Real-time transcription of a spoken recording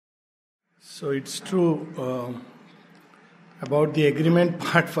So it's true about the agreement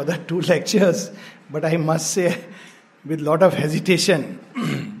part for the two lectures, but I must say with lot of hesitation.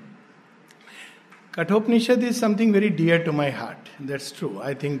 Kathopanishad is something very dear to my heart. That's true.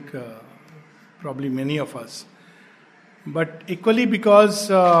 I think probably many of us. But equally because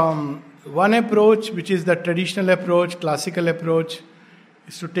one approach, which is the traditional approach, classical approach,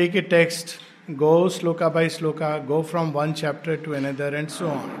 is to take a text, go sloka by sloka, go from one chapter to another and so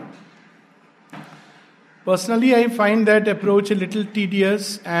on. Personally, I find that approach a little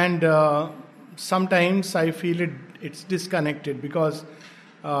tedious, and sometimes I feel it's disconnected because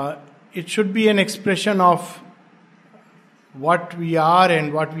it should be an expression of what we are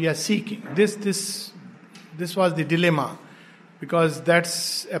and what we are seeking. This was the dilemma, because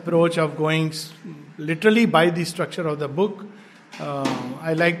that's approach of going literally by the structure of the book.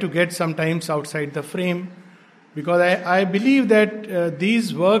 I like to get sometimes outside the frame, because I believe that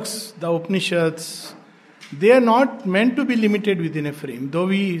these works, the Upanishads, they are not meant to be limited within a frame,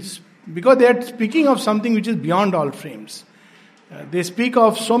 because they are speaking of something which is beyond all frames. They speak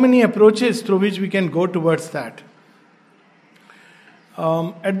of so many approaches through which we can go towards that.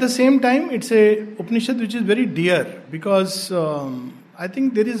 At the same time, it's a Upanishad which is very dear, because I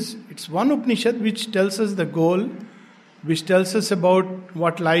think it's one Upanishad which tells us the goal, which tells us about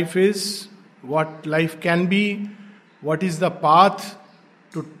what life is, what life can be, what is the path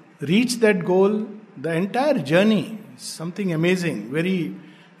to reach that goal. The entire journey is something amazing. Very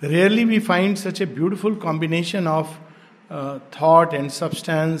rarely we find such a beautiful combination of thought and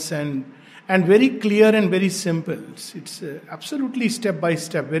substance and very clear and very simple. It's absolutely step by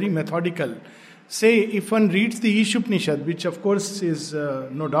step, very methodical. Say, if one reads the Ishopanishad, which of course is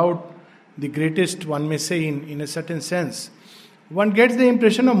no doubt the greatest, one may say in a certain sense, one gets the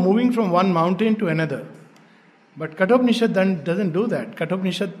impression of moving from one mountain to another. But Kathopanishad doesn't do that.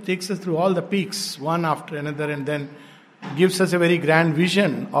 Kathopanishad takes us through all the peaks, one after another, and then gives us a very grand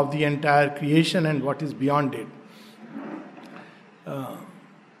vision of the entire creation and what is beyond it.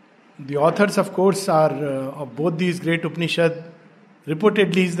 The authors, of course, are of both these great Upanishad,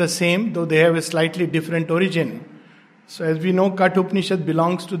 reportedly is the same, though they have a slightly different origin. So as we know, Kathopanishad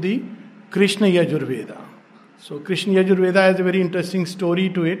belongs to the Krishna Yajurveda. So Krishna Yajurveda has a very interesting story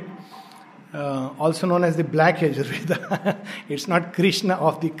to it. Also known as the Black Yajurveda. It's not Krishna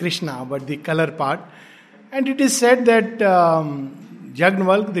of the Krishna, but the color part. And it is said that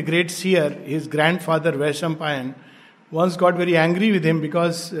Yajnavalkya, the great seer, his grandfather Vaishampayan, once got very angry with him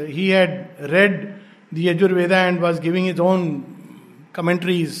because he had read the Yajurveda and was giving his own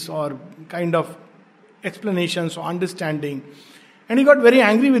commentaries or kind of explanations or understanding. And he got very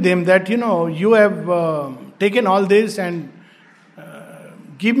angry with him that, you have taken all this and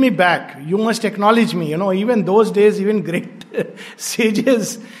give me back. You must acknowledge me. Even those days, even great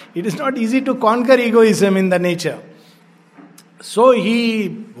sages, it is not easy to conquer egoism in the nature. So he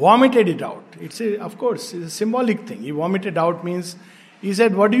vomited it out. Of course, it's a symbolic thing. He vomited out means, he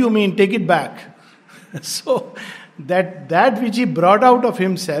said, what do you mean? Take it back. So that which he brought out of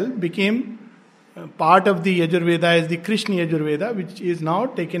himself became part of the Yajurveda as the Krishna Yajurveda, which is now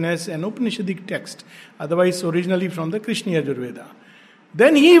taken as an Upanishadic text, otherwise originally from the Krishna Yajurveda.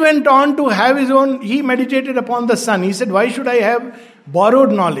 Then he went on to have his own, he meditated upon the sun. He said, why should I have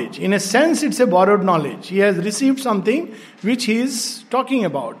borrowed knowledge? In a sense, it's a borrowed knowledge. He has received something which he is talking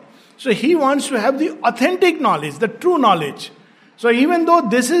about. So he wants to have the authentic knowledge, the true knowledge. So even though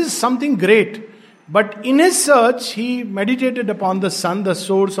this is something great, but in his search, he meditated upon the sun, the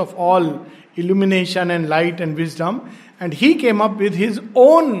source of all illumination and light and wisdom. And he came up with his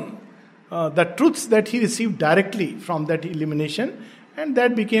own, the truths that he received directly from that illumination. And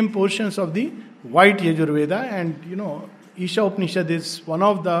that became portions of the white Yajurveda, and Isha Upanishad is one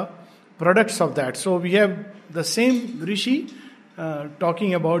of the products of that. So we have the same Rishi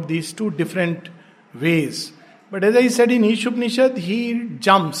talking about these two different ways. But as I said, in Isha Upanishad, he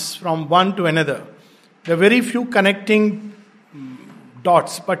jumps from one to another. There are very few connecting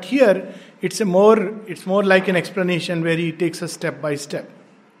dots, but here it's more like an explanation where he takes us step by step.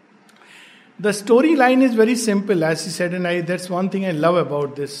 The storyline is very simple, as he said, and that's one thing I love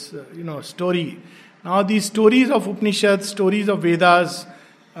about this, story. Now, these stories of Upanishads, stories of Vedas,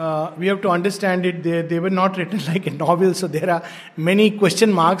 we have to understand it. They were not written like a novel, so there are many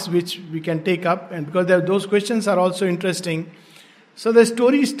question marks which we can take up, and because those questions are also interesting. So the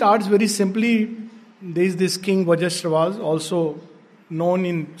story starts very simply. There is this king Vajrashravas, also known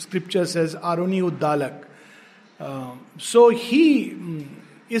in scriptures as Aruni Uddalak. So he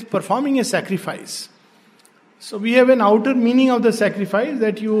is performing a sacrifice. So we have an outer meaning of the sacrifice,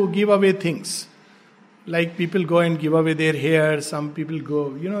 that you give away things. Like people go and give away their hair, some people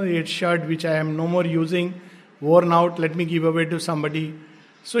go, a shirt which I am no more using, worn out, let me give away to somebody.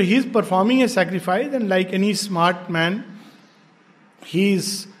 So he is performing a sacrifice, and like any smart man, he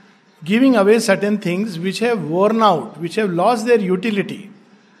is giving away certain things which have worn out, which have lost their utility.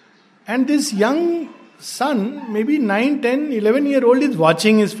 And this young son, maybe 9, 10, 11-year-old, is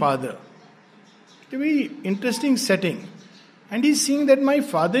watching his father. A very interesting setting. And he's seeing that my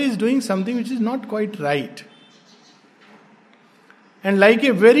father is doing something which is not quite right. And like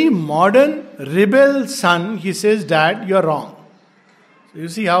a very modern rebel son, he says, Dad, you're wrong. So you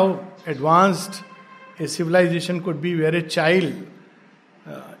see how advanced a civilization could be, where a child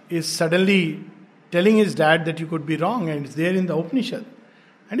is suddenly telling his dad that you could be wrong, and it's there in the Upanishad.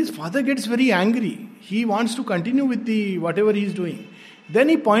 And his father gets very angry. He wants to continue with the whatever he is doing. Then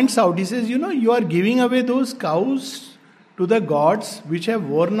he points out, he says, you are giving away those cows to the gods which have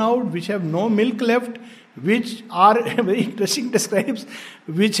worn out, which have no milk left, which are, very interesting describes,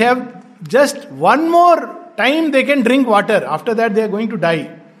 which have just one more time they can drink water. After that they are going to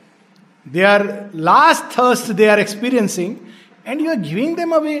die. Their last thirst they are experiencing, and you are giving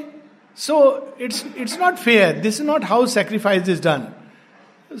them away. So it's not fair. This is not how sacrifice is done.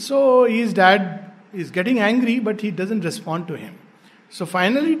 So his dad is getting angry, but he doesn't respond to him. So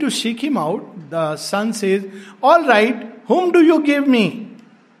finally, to shake him out, the son says, all right, whom do you give me?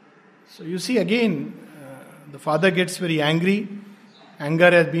 So you see again, the father gets very angry.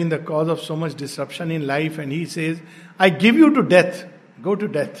 Anger has been the cause of so much disruption in life, and he says, I give you to death. Go to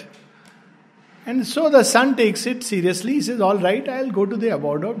death. And so the son takes it seriously. He says, all right, I'll go to the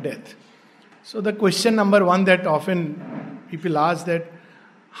abode of death. So the question number one that often people ask, that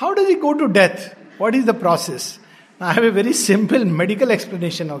how does he go to death? What is the process? Now, I have a very simple medical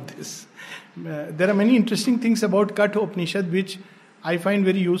explanation of this. There are many interesting things about Katha Upanishad which I find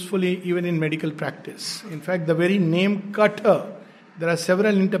very useful even in medical practice. In fact, the very name Katha, there are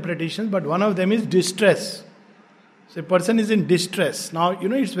several interpretations, but one of them is distress. So a person is in distress. Now,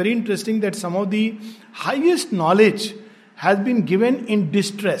 it's very interesting that some of the highest knowledge has been given in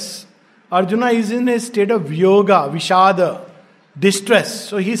distress. Arjuna is in a state of yoga, vishada, distress.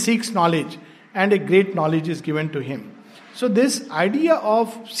 So he seeks knowledge, and a great knowledge is given to him. So this idea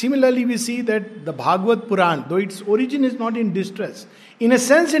of, similarly we see that the Bhagavad Puran, though its origin is not in distress, in a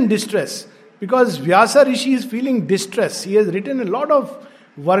sense in distress, because Vyasa Rishi is feeling distress. He has written a lot of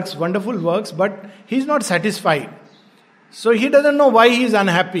works, wonderful works, but he is not satisfied. So he doesn't know why he is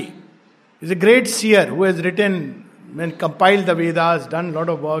unhappy. He is a great seer who has written and compiled the Vedas, done a lot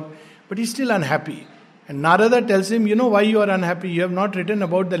of work, but he is still unhappy. And Narada tells him, why you are unhappy? You have not written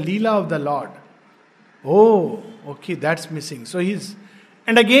about the Leela of the Lord. Oh, okay, that's missing. So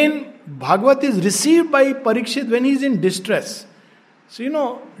and again, Bhagavad is received by Parikshit when he is in distress.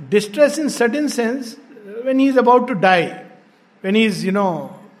 So, distress in certain sense, when he is about to die, when he is,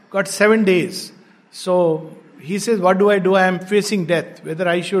 got 7 days. So, he says, what do? I am facing death. Whether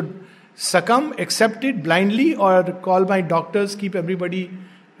I should succumb, accept it blindly, or call my doctors, keep everybody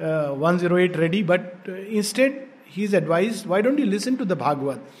 108 ready. But instead, he is advised, why don't you listen to the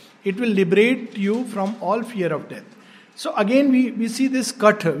Bhagavad? It will liberate you from all fear of death. So again, we see this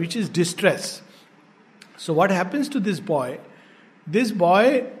Katha, which is distress. So what happens to this boy? This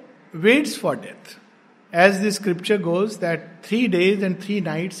boy waits for death. As the scripture goes, that 3 days and 3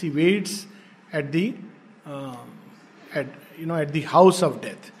 nights he waits at the house of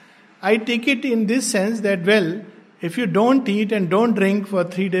death. I take it in this sense that, well, if you don't eat and don't drink for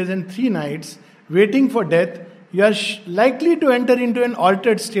 3 days and 3 nights, waiting for death, you are likely to enter into an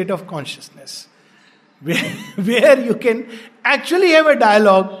altered state of consciousness, where you can actually have a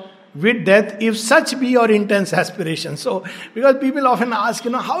dialogue with death, if such be your intense aspiration. So, because people often ask,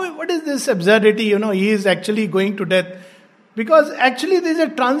 what is this absurdity? He is actually going to death. Because actually there is a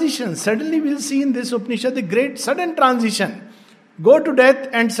transition. Suddenly we'll see in this Upanishad the great sudden transition. Go to death,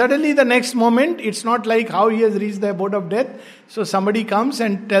 and suddenly the next moment, it's not like how he has reached the abode of death. So somebody comes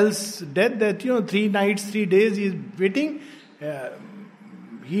and tells death that 3 nights, 3 days he is waiting.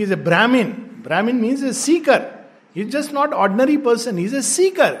 He is a Brahmin. Brahmin means a seeker. He's just not ordinary person. He's a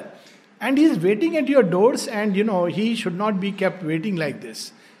seeker. And he's waiting at your doors, and he should not be kept waiting like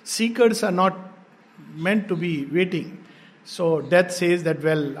this. Seekers are not meant to be waiting. So death says that,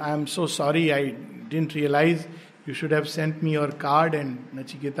 well, I am so sorry, I didn't realize. You should have sent me your card. And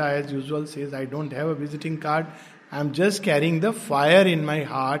Nachiketa, as usual, says, I don't have a visiting card. I'm just carrying the fire in my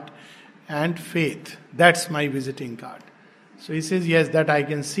heart and faith. That's my visiting card. So he says, yes, that I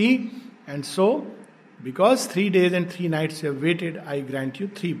can see. And so, because 3 days and 3 nights you have waited, I grant you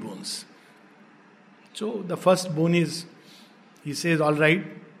 3 boons. So the first boon is, he says, all right,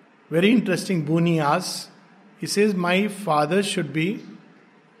 Very interesting boon he asks. He says, my father should be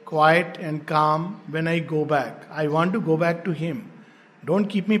quiet and calm when I go back. I want to go back to him. Don't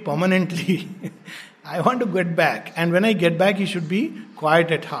keep me permanently. I want to get back. And when I get back, he should be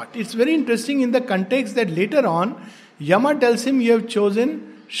quiet at heart. It's very interesting in the context that later on, Yama tells him, you have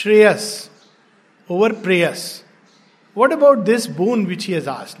chosen Shreyas over Preyas. What about this boon which he has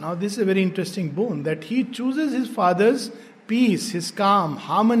asked? Now, this is a very interesting boon, that he chooses his father's peace, his calm,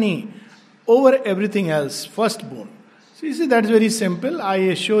 harmony over everything else. First boon. So you see, that's very simple. I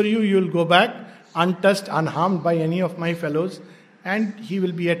assure you, you will go back untouched, unharmed by any of my fellows, and he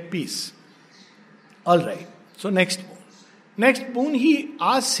will be at peace. All right. So next boon. Next boon, he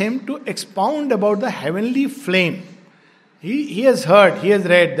asks him to expound about the heavenly flame. He has heard, he has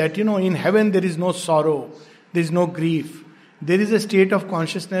read that, in heaven there is no sorrow, there is no grief. There is a state of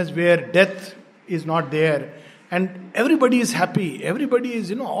consciousness where death is not there. And everybody is happy. Everybody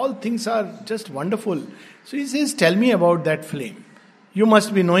is, all things are just wonderful. So he says, tell me about that flame. You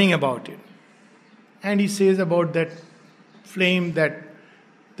must be knowing about it. And he says about that flame,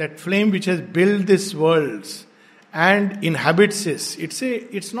 that flame which has built this world and inhabits this.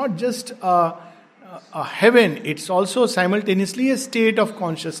 It's not just a heaven, it's also simultaneously a state of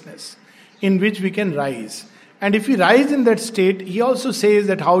consciousness in which we can rise. And if we rise in that state, he also says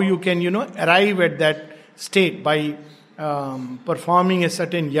that how you can, arrive at that state by performing a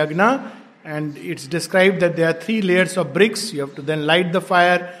certain yagna. And it's described that there are 3 layers of bricks. You have to then light the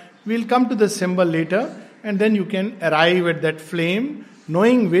fire. We'll come to the symbol later. And then you can arrive at that flame,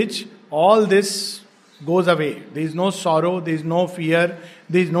 knowing which all this goes away. There is no sorrow, there is no fear,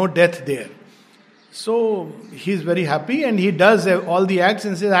 there is no death there. So he is very happy and he does all the acts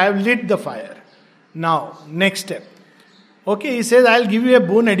and says, I have lit the fire. Now, next step. Okay, he says, I'll give you a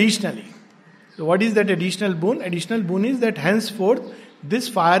boon additionally. So what is that additional boon? Additional boon is that henceforth, this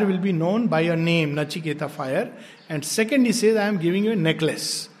fire will be known by your name, Nachiketa fire. And second, he says, I am giving you a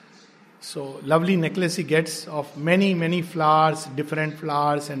necklace. So, lovely necklace he gets of many, many flowers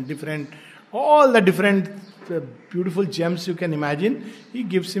and all the different beautiful gems you can imagine. He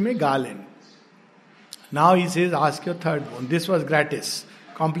gives him a garland. Now he says, ask your third boon. This was gratis,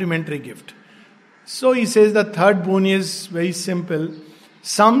 complimentary gift. So he says the third boon is very simple.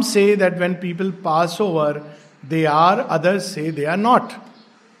 Some say that when people pass over, they are, others say they are not.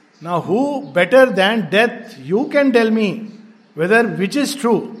 Now who better than death? You can tell me whether which is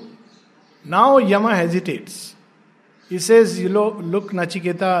true. Now Yama hesitates. He says, look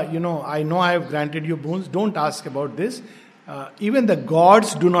Nachiketa, I know I have granted you boons. Don't ask about this. Even the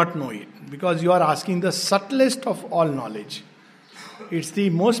gods do not know it. Because you are asking the subtlest of all knowledge. It's the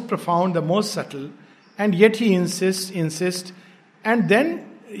most profound, the most subtle. And yet he insists. And then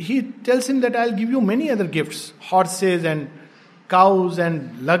he tells him that I'll give you many other gifts. Horses and cows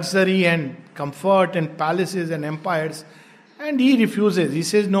and luxury and comfort and palaces and empires. And he refuses. He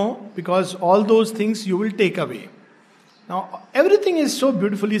says no, because all those things you will take away. Now everything is so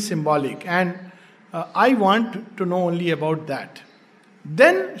beautifully symbolic. And I want to know only about that.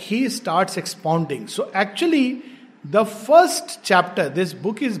 Then he starts expounding. So actually, the first chapter, this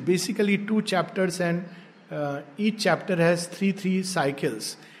book is basically 2 chapters and each chapter has three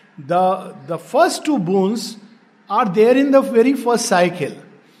cycles. The first 2 boons are there in the very first cycle.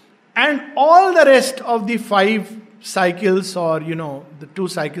 And all the rest of the 5 cycles or, the 2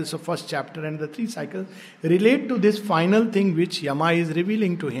 cycles of first chapter and the 3 cycles relate to this final thing which Yama is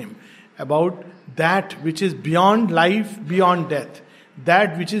revealing to him about that which is beyond life, beyond death.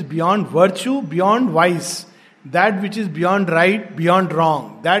 That which is beyond virtue, beyond vice. That which is beyond right, beyond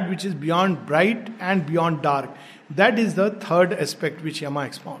wrong. That which is beyond bright and beyond dark. That is the third aspect which Yama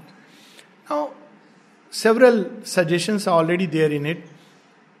expounds. Now, several suggestions are already there in it.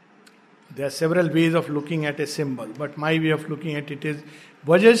 There are several ways of looking at a symbol, but my way of looking at it is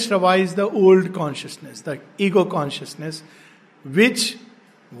Vajrashrava is the old consciousness, the ego consciousness, which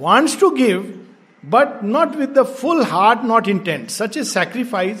wants to give, but not with the full heart, not intent. Such a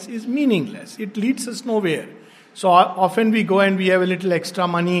sacrifice is meaningless. It leads us nowhere. So often we go and we have a little extra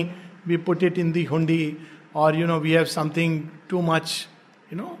money, we put it in the hundi, or we have something too much,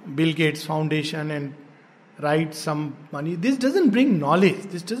 Bill Gates Foundation and write some money. This doesn't bring knowledge.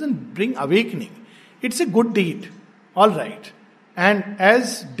 This doesn't bring awakening. It's a good deed. All right. And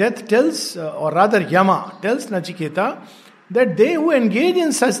as death tells, or rather Yama tells Nachiketa, that they who engage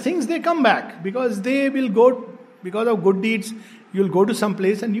in such things, they come back. Because they will go, because of good deeds, you will go to some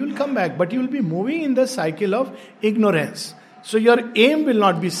place and you will come back. But you will be moving in the cycle of ignorance. So your aim will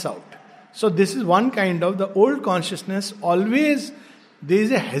not be sought. So this is one kind of the old consciousness. Always there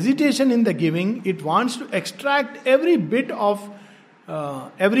is a hesitation in the giving. It wants to extract every bit of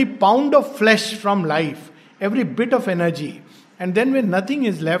every pound of flesh from life, every bit of energy. And then when nothing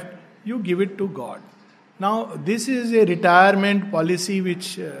is left, you give it to God. Now, this is a retirement policy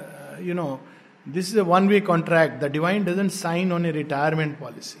which, this is a one-way contract. The divine doesn't sign on a retirement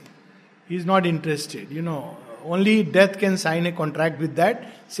policy. He's not interested. Only death can sign a contract with that.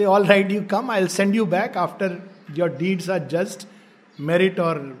 Say, all right, you come, I'll send you back after your deeds are just merit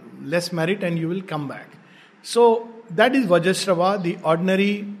or less merit, and you will come back. So, that is Vajrasrava, the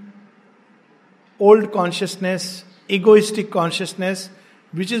ordinary old consciousness, egoistic consciousness,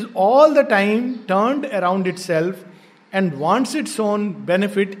 which is all the time turned around itself and wants its own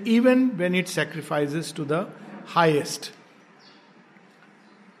benefit even when it sacrifices to the highest.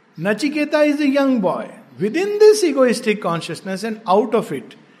 Nachiketa is a young boy. Within this egoistic consciousness and out of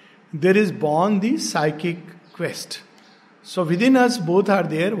it, there is born the psychic quest. So within us both are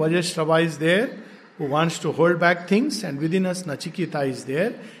there. Vajrasrava is there, who wants to hold back things, and within us Nachiketa is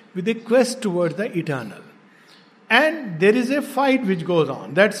there with a quest towards the eternal. And there is a fight which goes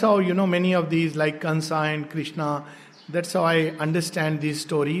on. That's how, many of these, like Kansa and Krishna, that's how I understand these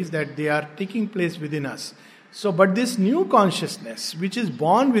stories, that they are taking place within us. So, but this new consciousness, which is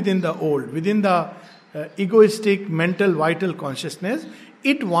born within the old, within the egoistic, mental, vital consciousness,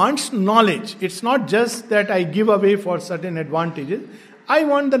 it wants knowledge. It's not just that I give away for certain advantages. I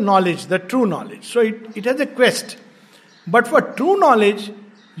want the knowledge, the true knowledge. So it has a quest. But for true knowledge,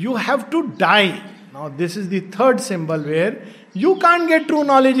 you have to die. Now this is the third symbol where you can't get true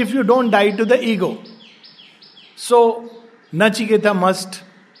knowledge if you don't die to the ego. So Nachiketa must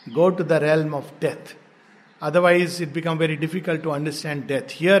go to the realm of death. Otherwise it becomes very difficult to understand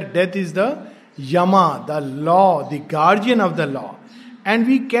death. Here death is the Yama, the law, the guardian of the law. And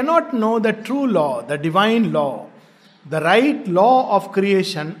we cannot know the true law, the divine law, the right law of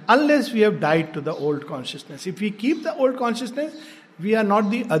creation unless we have died to the old consciousness. If we keep the old consciousness, we are not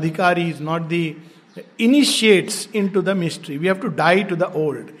the adhikaris, not the initiates into the mystery. We have to die to the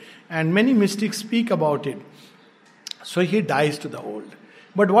old. And many mystics speak about it. So he dies to the old.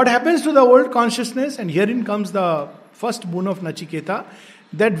 But what happens to the old consciousness? And herein comes the first boon of Nachiketa.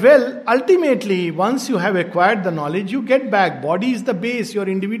 That ultimately, once you have acquired the knowledge, you get back. Body is the base. Your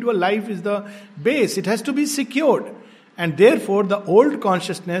individual life is the base. It has to be secured. And therefore, the old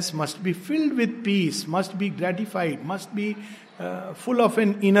consciousness must be filled with peace, must be gratified, must be full of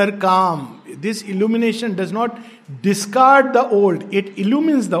an inner calm. This illumination does not discard the old. It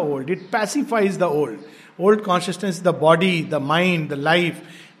illumines the old. It pacifies the old. Old consciousness is the body, the mind, the life.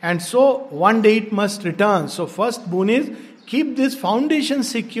 And so, one day it must return. So, first boon is, keep this foundation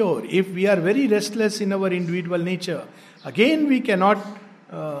secure. If we are very restless in our individual nature, again we cannot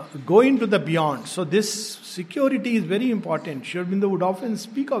go into the beyond. So this security is very important. Sri Aurobindo would often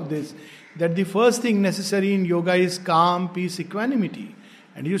speak of this, that the first thing necessary in yoga is calm, peace, equanimity.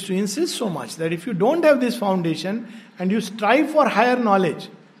 And he used to insist so much that if you don't have this foundation and you strive for higher knowledge,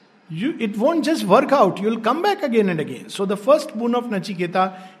 it won't just work out. You'll come back again and again. So the first boon of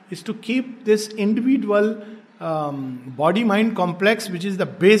Nachiketa is to keep this individual body-mind complex, which is the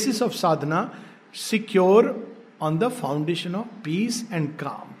basis of sadhana, secure on the foundation of peace and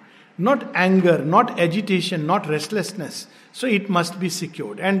calm. Not anger, not agitation, not restlessness. So it must be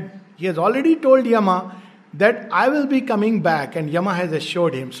secured. And he has already told Yama that I will be coming back, and Yama has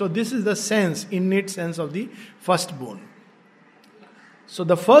assured him. So this is the sense, innate sense of the first boon. So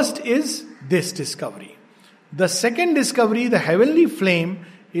the first is this discovery. The second discovery, the heavenly flame,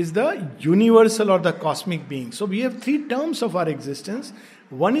 is the universal or the cosmic being. So we have three terms of our existence.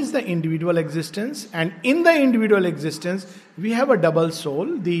 One is the individual existence, and in the individual existence, we have a double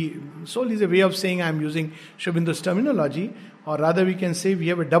soul. The soul is a way of saying, I am using Sri Aurobindo's terminology, or rather we can say we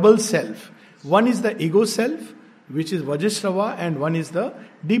have a double self. One is the ego self, which is Vajrasrava, and one is the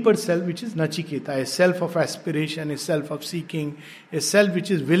deeper self, which is Nachiketa, a self of aspiration, a self of seeking, a self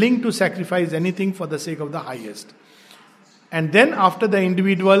which is willing to sacrifice anything for the sake of the highest. And then after the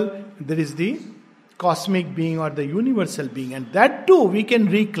individual, there is the cosmic being or the universal being, and that too we can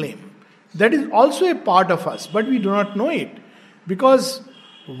reclaim. That is also a part of us, but we do not know it. Because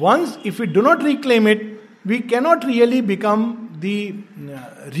once, if we do not reclaim it, we cannot really become the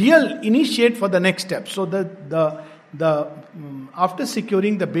real initiate for the next step. So after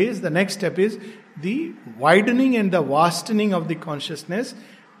securing the base, the next step is the widening and the vastening of the consciousness,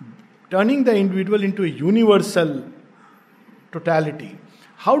 turning the individual into a universal totality.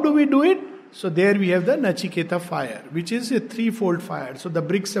 How do we do it? So there we have the Nachiketa fire, which is a threefold fire. So the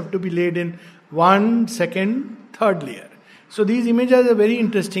bricks have to be laid in 1, 2, 3rd layer. So these images are very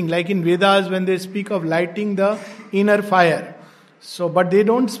interesting. Like in Vedas, when they speak of lighting the inner fire, So, but they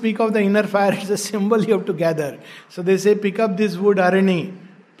don't speak of the inner fire, it's a symbol you have to gather. So they say, pick up this wood, Arani,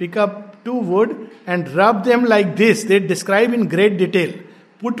 pick up 2 wood and rub them like this. They describe in great detail.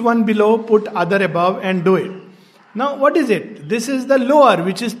 Put one below, put other above, and do it. Now, what is it? This is the lower,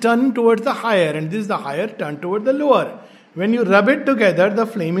 which is turned towards the higher, and this is the higher turned toward the lower. When you rub it together, the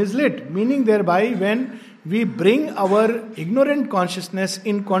flame is lit. Meaning thereby, when we bring our ignorant consciousness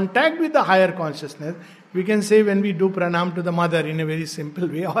in contact with the higher consciousness, we can say when we do pranam to the mother in a very simple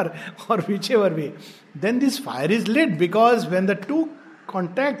way or whichever way, then this fire is lit, because when the two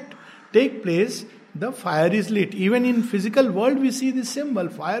contact take place, the fire is lit. Even in physical world we see this symbol.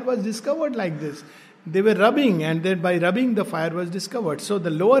 Fire was discovered like this. They were rubbing, and then by rubbing the fire was discovered. So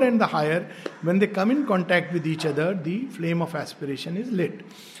the lower and the higher, when they come in contact with each other, the flame of aspiration is lit.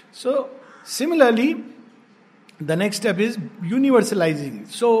 So similarly, the next step is universalizing.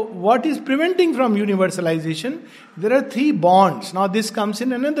 So what is preventing from universalization? There are 3 bonds. Now this comes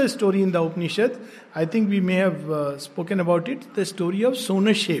in another story in the Upanishad. I think we may have spoken about it. The story of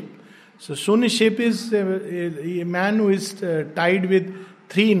Sonashep. So Sonashep is a man who is tied with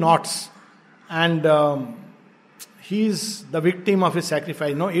 3 knots. And he is the victim of a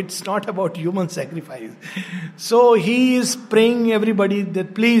sacrifice. No, it's not about human sacrifice. So he is praying everybody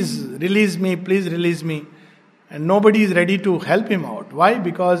that please release me, please release me. And nobody is ready to help him out. Why?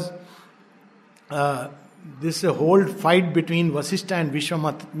 Because this is a whole fight between Vasishtha and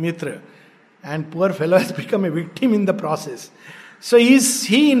Vishwamitra. And poor fellow has become a victim in the process. So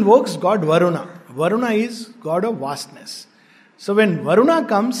he invokes God Varuna. Varuna is God of vastness. So when Varuna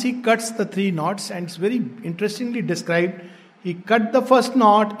comes, he cuts the 3 knots, and it's very interestingly described. He cut the first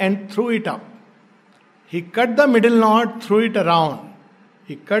knot and threw it up. He cut the middle knot, threw it around.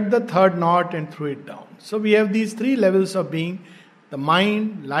 He cut the 3rd knot and threw it down. So we have these 3 levels of being, the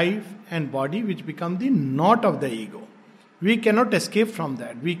mind, life and body, which become the knot of the ego. We cannot escape from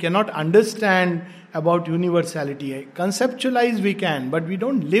that. We cannot understand about universality. Conceptualize we can, but we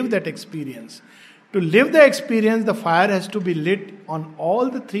don't live that experience. To live the experience, the fire has to be lit on all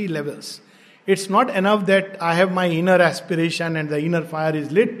the 3 levels. It's not enough that I have my inner aspiration and the inner fire is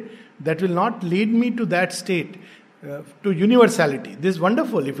lit. That will not lead me to that state. To universality. This is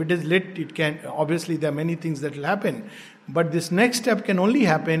wonderful. If it is lit, it can, obviously there are many things that will happen. But this next step can only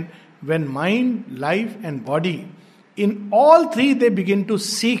happen when mind, life and body, in all 3 they begin to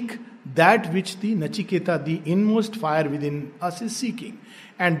seek that which the Nachiketa, the inmost fire within us, is seeking.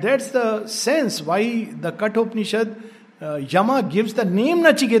 And that's the sense why the Kathopanishad, Yama gives the name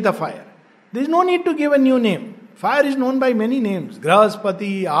Nachiketa fire. There is no need to give a new name. Fire is known by many names.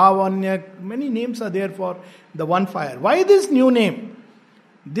 Grahaspati, Avanyak, many names are there for the one fire. Why this new name?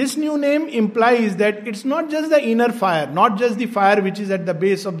 This new name implies that it's not just the inner fire, not just the fire which is at the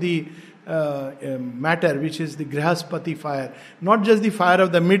base of the matter, which is the Grahaspati fire, not just the fire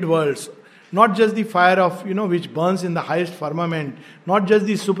of the mid-worlds, not just the fire of, which burns in the highest firmament, not just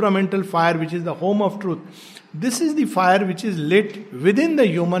the supramental fire which is the home of truth. This is the fire which is lit within the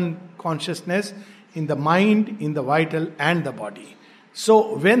human consciousness, in the mind, in the vital and the body.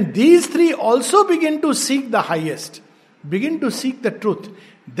 So when these 3 also begin to seek the highest, begin to seek the truth,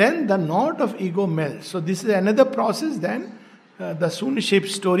 then the knot of ego melts. So this is another process then. The Sonashep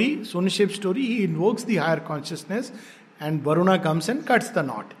story, he invokes the higher consciousness and Varuna comes and cuts the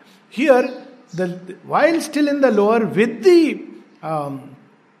knot. Here, while still in the lower with the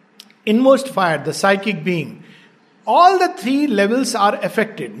inmost fire, the psychic being, all the 3 levels are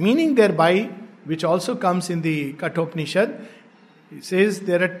affected, meaning thereby, which also comes in the Kathopanishad, it says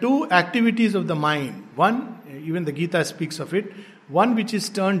there are 2 activities of the mind. One, even the Gita speaks of it, one which is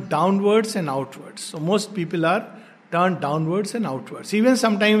turned downwards and outwards. So most people are turned downwards and outwards. Even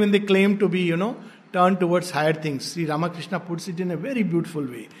sometimes when they claim to be, turned towards higher things. Sri Ramakrishna puts it in a very beautiful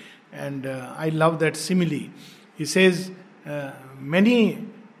way. And I love that simile. He says, many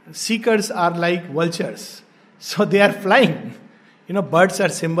seekers are like vultures. So they are flying. Birds are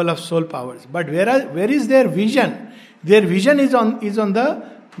symbol of soul powers. But where is their vision? Their vision is on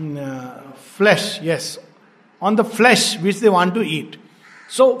the flesh, yes. On the flesh which they want to eat.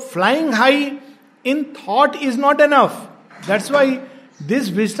 So flying high in thought is not enough. That's why this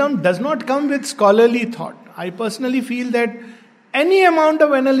wisdom does not come with scholarly thought. I personally feel that any amount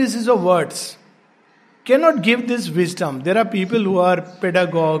of analysis of words cannot give this wisdom. There are people who are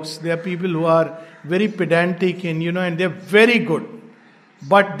pedagogues, there are people who are very pedantic and they're very good.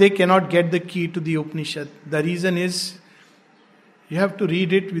 But they cannot get the key to the Upanishad. The reason is you have to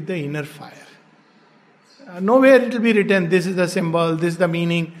read it with the inner fire. Nowhere it will be written, this is the symbol, this is the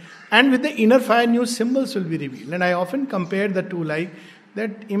meaning. And with the inner fire, new symbols will be revealed. And I often compare the two like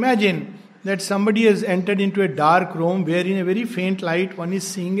that. Imagine that somebody has entered into a dark room where in a very faint light one is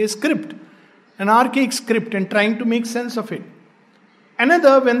seeing a script, an archaic script, and trying to make sense of it.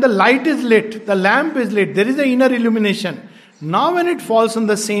 Another, when the light is lit, the lamp is lit, there is an inner illumination. Now when it falls on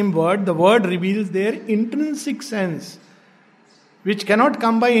the same word, the word reveals their intrinsic sense, which cannot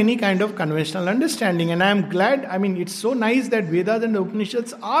come by any kind of conventional understanding. And I am glad, it's so nice that Vedas and the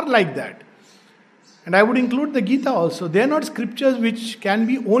Upanishads are like that. And I would include the Gita also. They are not scriptures which can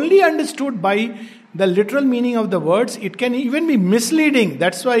be only understood by the literal meaning of the words. It can even be misleading.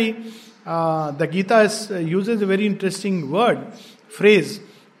 That's why the Gita uses a very interesting phrase.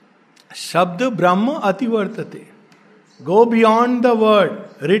 Shabda Brahma Ativartate. Go beyond the word,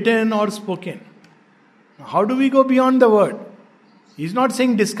 written or spoken. How do we go beyond the word? He's not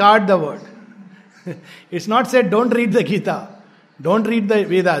saying discard the word. It's not said don't read the Gita, don't read the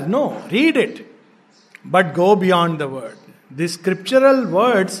Vedas. No, read it. But go beyond the word. These scriptural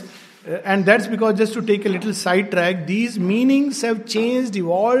words, and that's because, just to take a little sidetrack, these meanings have changed,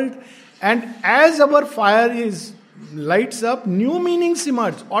 evolved, and as our fire lights up, new meanings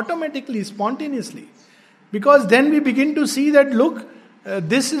emerge automatically, spontaneously. Because then we begin to see that, look,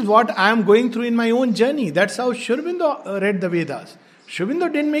 this is what I am going through in my own journey. That's how Sri Aurobindo read the Vedas. Sri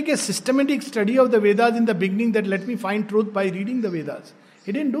Aurobindo didn't make a systematic study of the Vedas in the beginning that let me find truth by reading the Vedas.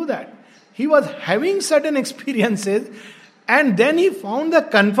 He didn't do that. He was having certain experiences, and then he found the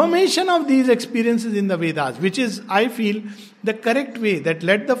confirmation of these experiences in the Vedas, which is, I feel, the correct way, that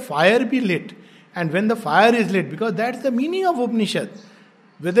let the fire be lit. And when the fire is lit, because that's the meaning of Upanishad.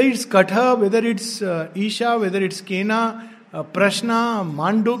 Whether it's Katha, whether it's Isha, whether it's Kena, Prashna,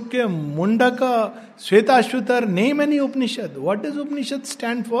 Mandukya, Mundaka, Svetashvatar, name any Upanishad. What does Upanishad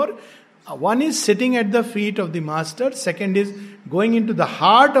stand for? One is sitting at the feet of the master. Second is going into the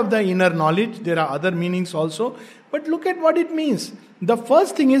heart of the inner knowledge. There are other meanings also. But look at what it means. The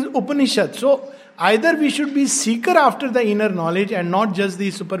first thing is Upanishad. So either we should be seeker after the inner knowledge and not just the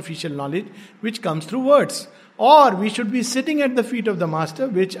superficial knowledge which comes through words. Or we should be sitting at the feet of the master,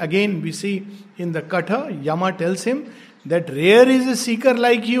 which again we see in the Katha. Yama tells him that rare is a seeker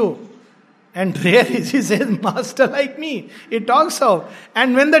like you. And rare is, he says, master like me. It talks of.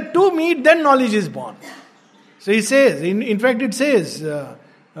 And when the two meet, then knowledge is born. So he says, in fact it says,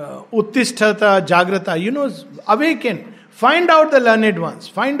 Uttisthata, Jagrata, awaken. Find out the learned ones.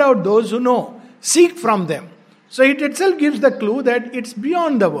 Find out those who know. Seek from them. So it itself gives the clue that it's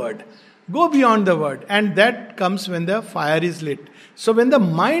beyond the word. Go beyond the word. And that comes when the fire is lit. So when the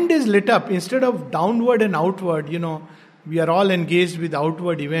mind is lit up, instead of downward and outward, we are all engaged with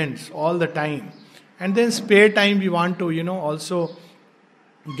outward events all the time. And then spare time we want to, also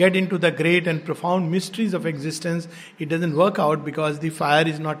get into the great and profound mysteries of existence. It doesn't work out because the fire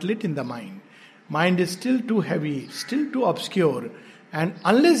is not lit in the mind. Mind is still too heavy, still too obscure. And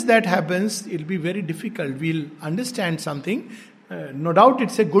unless that happens, it'll be very difficult. We'll understand something. No doubt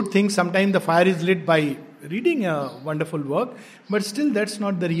it's a good thing. Sometimes the fire is lit by reading a wonderful work, but still that's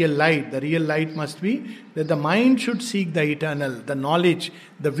not the real light. The real light must be that the mind should seek the eternal, the knowledge,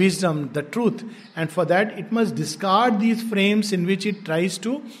 the wisdom, the truth. And for that it must discard these frames in which it tries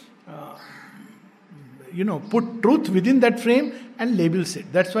to put truth within that frame and labels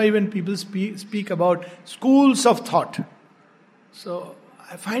it. That's why when people speak about schools of thought, so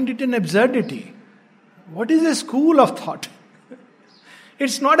I find it an absurdity. What is a school of thought?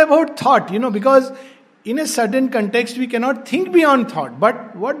 It's not about thought, because in a certain context we cannot think beyond thought.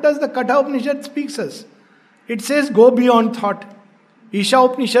 But what does the Katha Upanishad speaks us? It says go beyond thought. Isha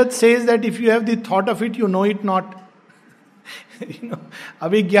Upanishad says that if you have the thought of it, you know it not.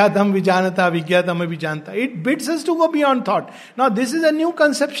 Avigyatam vijanata, avigyatam avijanta. It bids us to go beyond thought. Now this is a new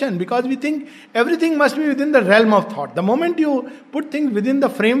conception because we think everything must be within the realm of thought. The moment you put things within the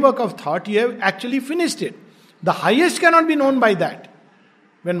framework of thought, you have actually finished it. The highest cannot be known by that.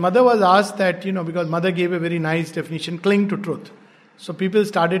 When mother was asked that, because mother gave a very nice definition, cling to truth. So people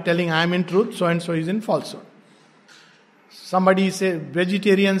started telling, I am in truth, so and so is in falsehood. Somebody said,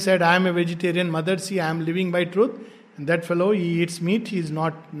 vegetarian said, I am a vegetarian. Mother, see, I am living by truth. And that fellow, he eats meat, he is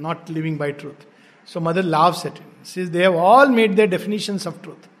not living by truth. So mother laughs at him. Says, they have all made their definitions of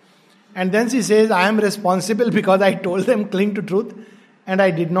truth. And then she says, I am responsible because I told them cling to truth and I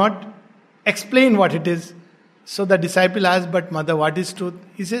did not explain what it is. So the disciple asked, but mother, what is truth?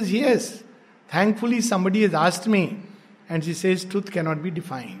 He says, yes. Thankfully somebody has asked me. And she says, truth cannot be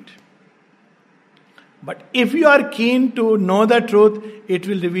defined. But if you are keen to know the truth, it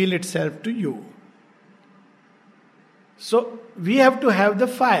will reveal itself to you. So we have to have the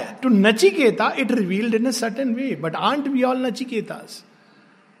fire. To Nachiketa, it revealed in a certain way. But aren't we all Nachiketas?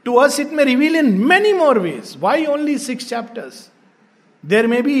 To us it may reveal in many more ways. Why only 6 chapters? There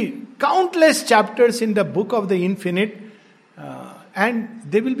may be countless chapters in the book of the infinite, and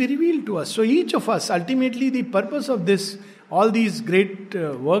they will be revealed to us. So each of us, ultimately the purpose of this, all these great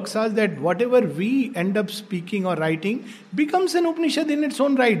works are that whatever we end up speaking or writing becomes an Upanishad in its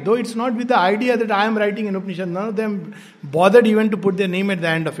own right, though it's not with the idea that I am writing an Upanishad. None of them bothered even to put their name at the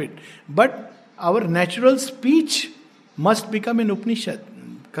end of it. But our natural speech must become an Upanishad.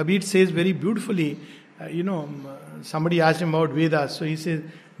 Kabir says very beautifully, somebody asked him about Vedas, so he says,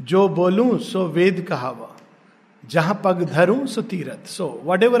 Jo bolun so Ved kahava, jahan pag dharu so tirath. So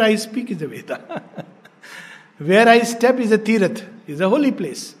whatever I speak is a Veda. Where I step is a tirath, is a holy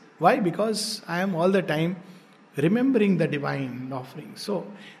place. Why? Because I am all the time remembering the divine offering. So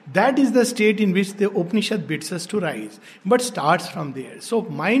that is the state in which the Upanishad bids us to rise, but starts from there. So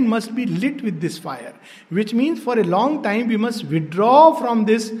mind must be lit with this fire, which means for a long time we must withdraw from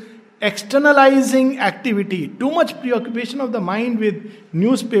this externalizing activity. Too much preoccupation of the mind with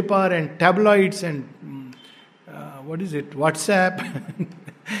newspaper and tabloids and WhatsApp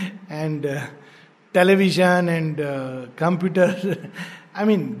and television and computer. I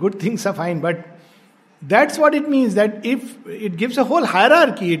mean, good things are fine, but that's what it means, that if it gives a whole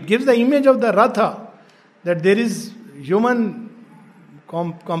hierarchy, it gives the image of the Ratha, that there is human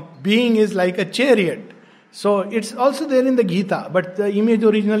being is like a chariot. So it's also there in the Gita, but the image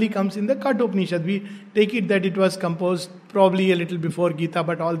originally comes in the Kathopanishad. We take it that it was composed probably a little before Gita,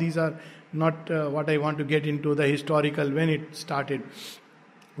 but all these are not what I want to get into, the historical, when it started.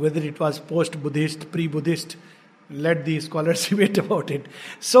 Whether it was post-Buddhist, pre-Buddhist, let the scholars debate about it.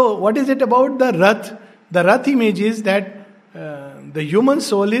 So what is it about the Rath? The Rath image is that the human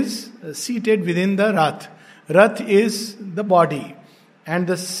soul is seated within the Rath. Rath is the body and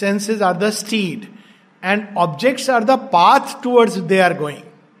the senses are the steed and objects are the path towards they are going.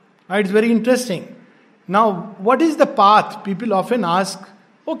 It's very interesting. Now, what is the path? People often ask,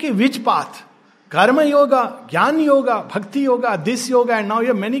 okay, which path? Karma yoga, Jnana yoga, Bhakti yoga, this yoga, and now you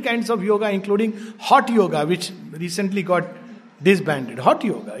have many kinds of yoga, including hot yoga, which recently got disbanded. Hot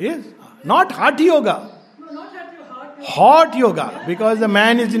yoga, yes? Not hot yoga. No, not hot yoga, because the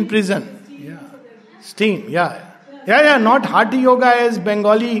man is in prison. Yeah. Steam, yeah. Not hot yoga as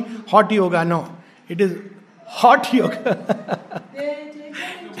Bengali hot yoga, no. It is hot yoga.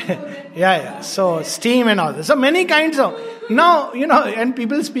 Yeah. So steam and all this. So many kinds of. Now, and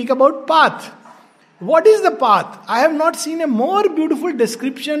people speak about path. What is the path? I have not seen a more beautiful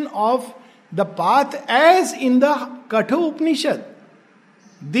description of the path as in the Katha Upanishad.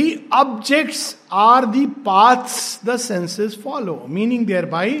 The objects are the paths the senses follow, meaning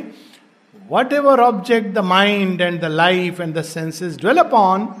thereby whatever object the mind and the life and the senses dwell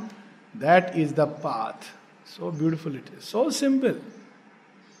upon, that is the path. So beautiful it is, so simple.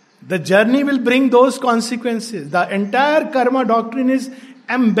 The journey will bring those consequences. The entire karma doctrine is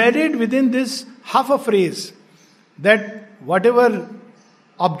embedded within this half a phrase, that whatever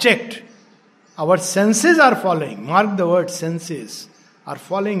object our senses are following, mark the word senses, are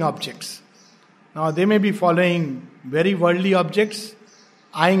following objects. Now they may be following very worldly objects,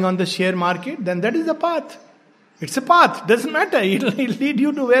 eyeing on the share market, then that is the path. It's a path, doesn't matter, it will lead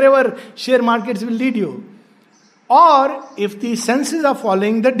you to wherever share markets will lead you. Or if the senses are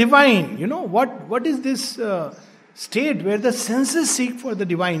following the divine, what is this state where the senses seek for the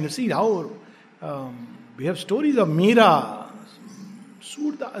divine? You see how we have stories of Meera,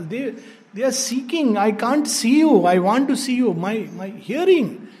 Surda, they are seeking. I can't see you, I want to see you. My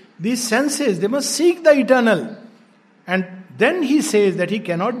hearing, these senses, they must seek the eternal. And then he says that he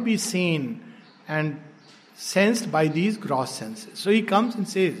cannot be seen and sensed by these gross senses. So he comes and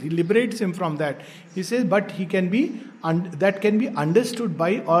says, he liberates him from that. He says, but he can be, that can be understood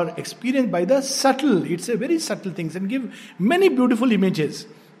by or experienced by the subtle. It's a very subtle things and give many beautiful images.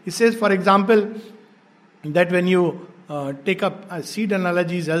 He says, for example, that when you take up seed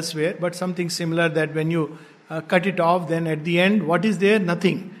analogies elsewhere, but something similar, that when you cut it off, then at the end, what is there?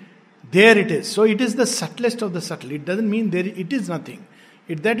 Nothing. There it is. So it is the subtlest of the subtle. It doesn't mean there it is nothing.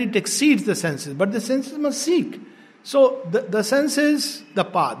 It exceeds the senses, but the senses must seek. So the senses, the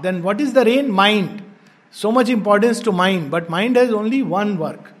path. Then what is the rain? Mind. So much importance to mind, but mind has only one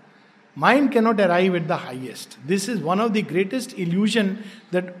work. Mind cannot arrive at the highest. This is one of the greatest illusion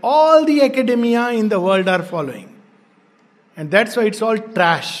that all the academia in the world are following. And that's why it's all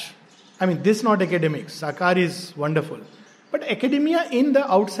trash. I mean, this not academics. Sakar is wonderful. But academia in the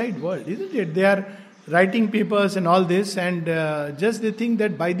outside world, isn't it? They are writing papers and all this, and just they think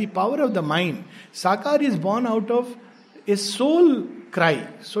that by the power of the mind, Sakar is born out of a soul cry.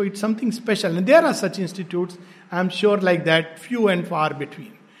 So it's something special. And there are such institutes, I'm sure, like that, few and far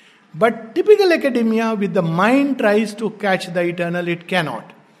between. But typical academia with the mind tries to catch the eternal, it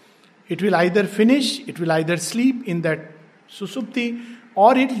cannot. It will either finish, it will either sleep in that susupti,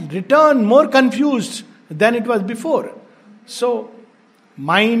 or it will return more confused than it was before. So,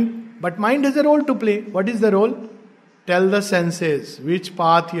 but mind has a role to play. What is the role? Tell the senses which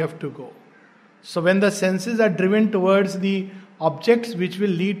path you have to go. So when the senses are driven towards the objects which will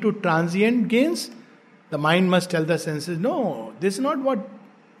lead to transient gains, the mind must tell the senses, no, this is not what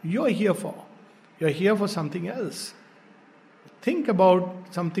you are here for. You are here for something else. Think about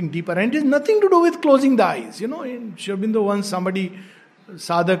something deeper. And it has nothing to do with closing the eyes. In Sri Aurobindo once somebody,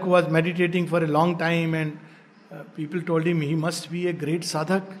 sadhak, was meditating for a long time, and people told him he must be a great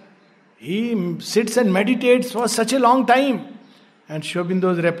sadhak. He sits and meditates for such a long time. And Sri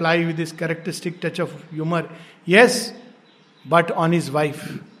Aurobindo's reply with this characteristic touch of humor, yes, but on his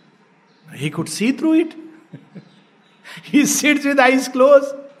wife. He could see through it. He sits with eyes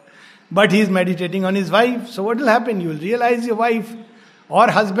closed, but he is meditating on his wife. So what will happen? You will realize your wife or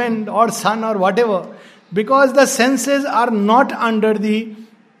husband or son or whatever, because the senses are not under the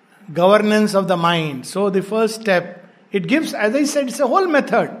governance of the mind. So the first step, it gives, as I said, it's a whole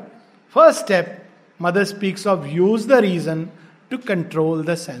method. First step, Mother speaks of use the reason to control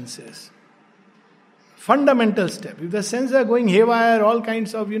the senses. Fundamental step. If the senses are going haywire, all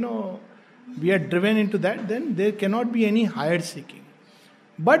kinds of, we are driven into that, then there cannot be any higher seeking.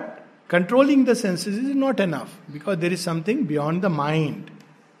 But controlling the senses is not enough, because there is something beyond the mind.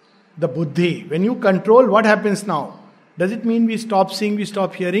 The buddhi. When you control, what happens now? Does it mean we stop seeing, we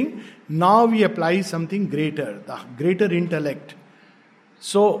stop hearing? Now we apply something greater, the greater intellect.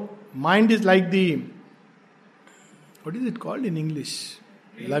 So, mind is like the, what is it called in English?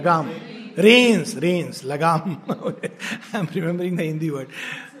 Lagam. Reins, lagam. I'm remembering the Hindi word.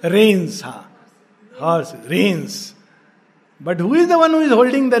 Reins, horses, reins. But who is the one who is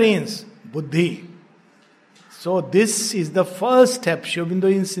holding the reins? Buddhi. So this is the first step. Sri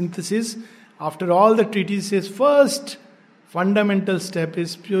Aurobindo in synthesis, after all the treatises, first fundamental step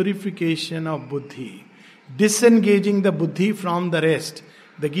is purification of buddhi. Disengaging the buddhi from the rest.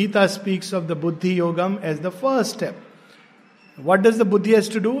 The Gita speaks of the buddhi yogam as the first step. What does the buddhi has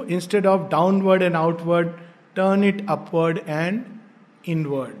to do? Instead of downward and outward, turn it upward and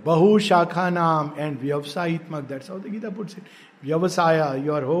inward. Bahu shakhanam and vyavasayitmak. That's how the Gita puts it. Vyavasaya,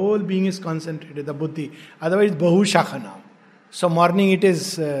 your whole being is concentrated, the buddhi. Otherwise, bahu shakhanam. So morning it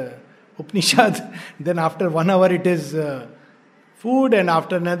is Upanishad, then after 1 hour it is food, and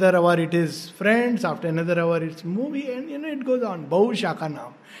after another hour it is friends, after another hour it's movie, and it goes on. Bahu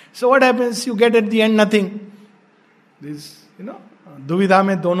shakhanam. So what happens? You get at the end nothing. This, duvidha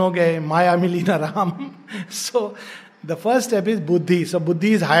mein dono gaye, maya mili na ram. So the first step is buddhi. So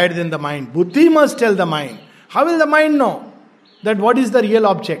buddhi is higher than the mind. Buddhi must tell the mind. How will the mind know that what is the real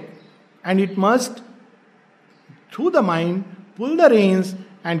object? And it must, through the mind, pull the reins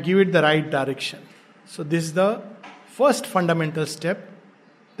and give it the right direction. So this is the first fundamental step,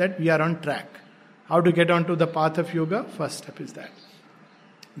 that we are on track. How to get onto the path of yoga? First step is that.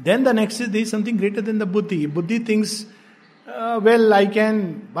 Then the next is, there is something greater than the buddhi. Buddhi thinks, I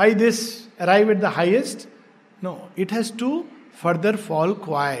can by this arrive at the highest. No, it has to further fall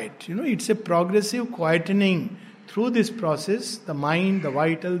quiet. It's a progressive quietening. Through this process, the mind, the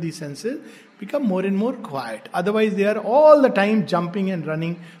vital, the senses become more and more quiet. Otherwise, they are all the time jumping and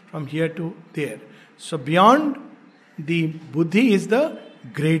running from here to there. So beyond the buddhi is the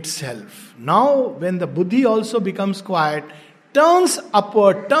great self. Now, when the buddhi also becomes quiet, turns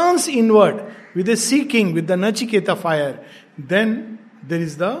upward, turns inward with a seeking, with the Nachiketa fire, then there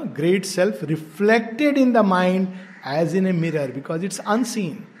is the great self reflected in the mind as in a mirror, because it's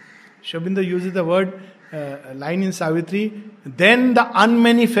unseen. Sri Aurobindo uses the word, line in Savitri, then the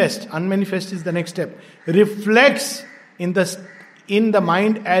unmanifest is the next step, reflects in the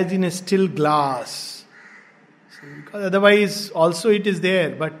mind as in a still glass. So, because otherwise also it is there,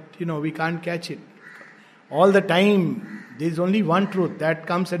 but we can't catch it. All the time there is only one truth that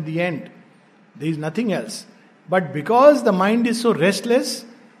comes at the end. There is nothing else. But because the mind is so restless,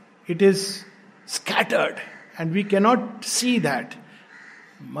 it is scattered and we cannot see that.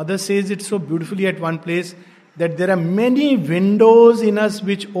 Mother says it so beautifully at one place, that there are many windows in us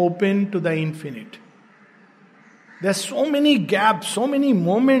which open to the infinite. There are so many gaps, so many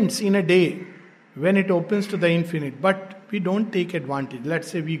moments in a day when it opens to the infinite, but we don't take advantage. Let's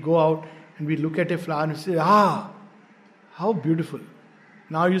say we go out and we look at a flower and say, how beautiful.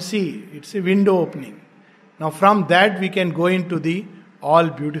 Now you see, it's a window opening. Now from that we can go into the all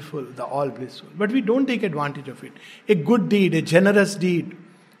beautiful, the all blissful. But we don't take advantage of it. A good deed, a generous deed,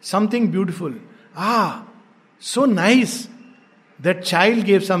 something beautiful. So nice. That child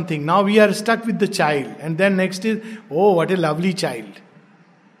gave something. Now we are stuck with the child. And then next is, what a lovely child.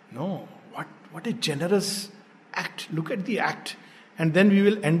 No, what a generous act. Look at the act. And then we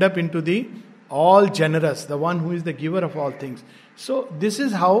will end up into the all generous, the one who is the giver of all things. So this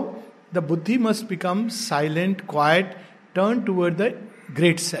is how the buddhi must become silent, quiet, turn toward the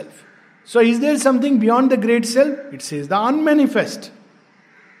great self. So is there something beyond the great self? It says the unmanifest.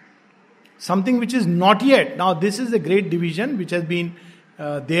 Something which is not yet. Now this is the great division which has been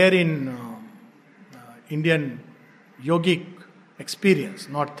there in Indian yogic experience,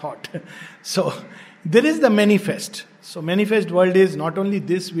 not thought. So there is the manifest. So manifest world is not only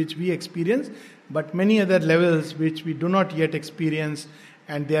this which we experience, but many other levels which we do not yet experience,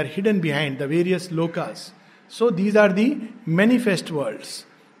 and they are hidden behind the various lokas. So these are the manifest worlds.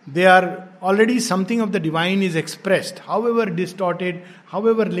 They are already something of the divine is expressed, however distorted,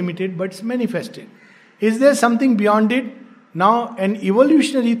 however limited, but it's manifested. Is there something beyond it? Now an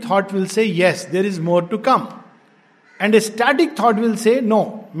evolutionary thought will say, yes, there is more to come. And a static thought will say,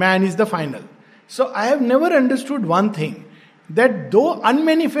 no, man is the final. So I have never understood one thing, that though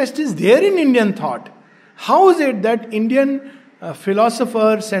unmanifest is there in Indian thought, how is it that Indian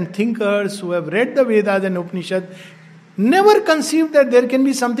philosophers and thinkers who have read the Vedas and Upanishad never conceived that there can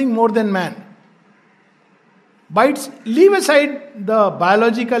be something more than man? Leave aside the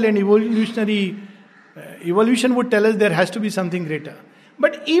biological and evolutionary, evolution would tell us there has to be something greater.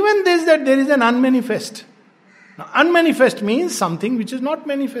 But even this, that there is an unmanifest. Now, unmanifest means something which is not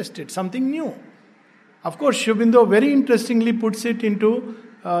manifested, something new. Of course, Sri Aurobindo very interestingly puts it into,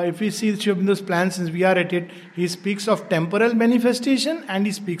 if we see Sri Aurobindo's plan, since we are at it, he speaks of temporal manifestation and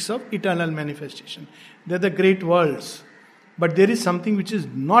he speaks of eternal manifestation. They're the great worlds. But there is something which is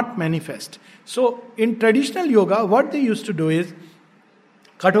not manifest. So, in traditional yoga, what they used to do is,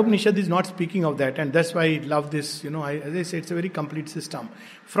 Kathopanishad is not speaking of that, and that's why I love this. As I say, it's a very complete system.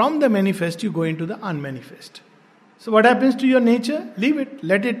 From the manifest, you go into the unmanifest. So, what happens to your nature? Leave it,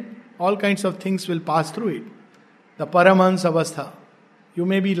 let it. All kinds of things will pass through it. The Paramhans Avastha. You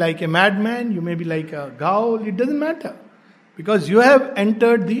may be like a madman, you may be like a gaul, it doesn't matter. Because you have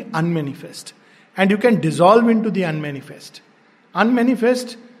entered the unmanifest. And you can dissolve into the unmanifest.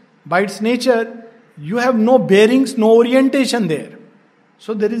 Unmanifest, by its nature, you have no bearings, no orientation there.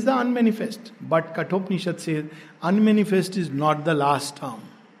 So there is the unmanifest. But Kathopanishad says, unmanifest is not the last term.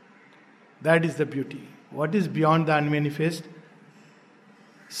 That is the beauty. What is beyond the unmanifest?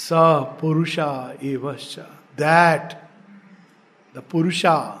 Sa Purusha Evascha. That, the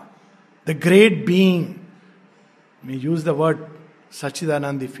Purusha, the great being, may use the word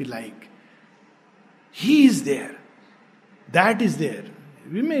Sachidanand if you like. He is there. That is there.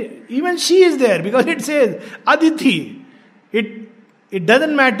 Even she is there, because it says Aditi. It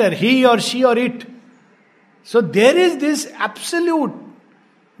doesn't matter, he or she or it. So there is this absolute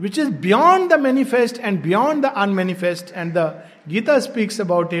which is beyond the manifest and beyond the unmanifest, and the Gita speaks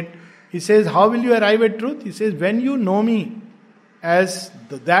about it. He says, how will you arrive at truth? He says, when you know me as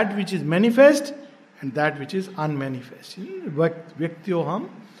that which is manifest and that which is unmanifest. Vyaktyoham,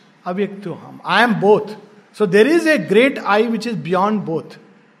 avyaktoham. I am both. So there is a great I which is beyond both,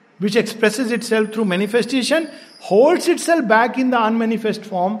 which expresses itself through manifestation, holds itself back in the unmanifest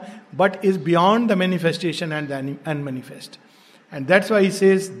form, but is beyond the manifestation and the unmanifest. And that's why he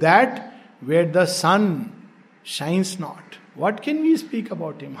says that where the sun shines not. What can we speak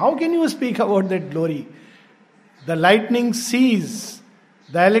about him? How can you speak about that glory? The lightning sees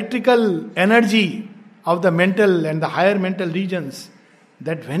the electrical energy of the mental and the higher mental regions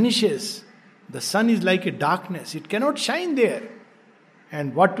that vanishes. The sun is like a darkness. It cannot shine there.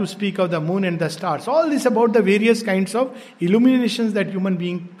 And what to speak of the moon and the stars. All this about the various kinds of illuminations that human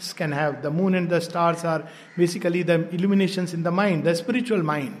beings can have. The moon and the stars are basically the illuminations in the mind, the spiritual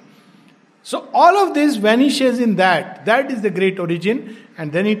mind. So all of this vanishes in that. That is the great origin.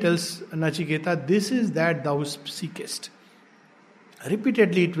 And then he tells Nachiketa, this is that thou seekest.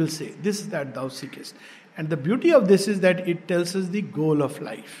 Repeatedly it will say, this is that thou seekest. And the beauty of this is that it tells us the goal of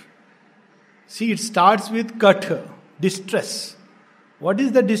life. See, it starts with katha, distress. What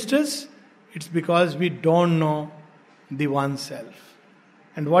is the distress? It's because we don't know the oneself.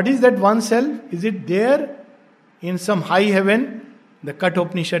 And what is that oneself? Is it there in some high heaven? The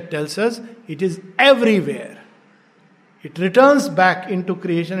Kathopanishad tells us it is everywhere. It returns back into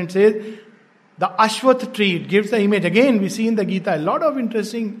creation and says, the Ashwath tree, it gives the image. Again, we see in the Gita, a lot of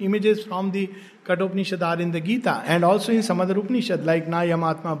interesting images from the Kathopanishad are in the Gita, and also in some other Upanishad like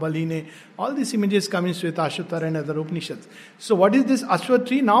Nayamatma, Baline. All these images come in Shvetashvatara and other Upanishads. So what is this Ashwath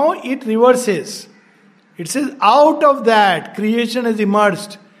tree? Now it reverses. It says out of that creation has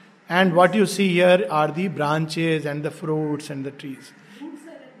emerged, and what you see here are the branches and the fruits and the trees.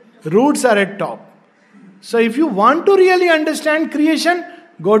 Roots are at top. So if you want to really understand creation,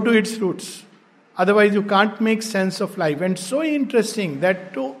 go to its roots. Otherwise, you can't make sense of life. And so interesting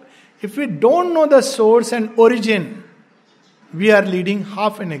that if we don't know the source and origin, we are leading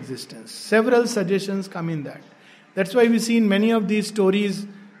half an existence. Several suggestions come in that. That's why we see in many of these stories,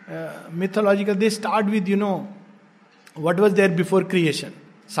 mythological, they start with, what was there before creation.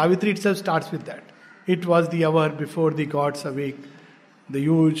 Savitri itself starts with that. It was the hour before the gods awake. The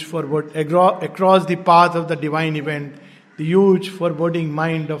huge forebode across the path of the divine event. The huge foreboding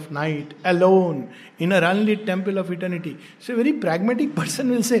mind of night, alone in a unlit temple of eternity. So a very pragmatic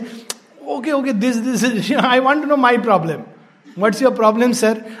person will say, okay, this is, I want to know my problem. What's your problem,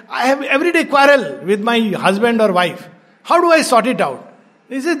 sir? I have everyday quarrel with my husband or wife. How do I sort it out?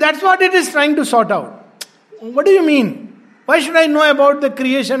 He says, that's what it is trying to sort out. What do you mean? Why should I know about the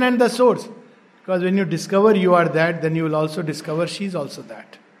creation and the source? Because when you discover you are that, then you will also discover she is also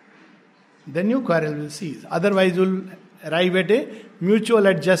that. Then your quarrel will cease. Otherwise, you will arrive at a mutual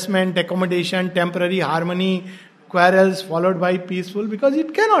adjustment, accommodation, temporary harmony, quarrels followed by peaceful, because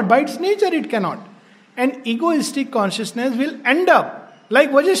it cannot. By its nature, it cannot. And egoistic consciousness will end up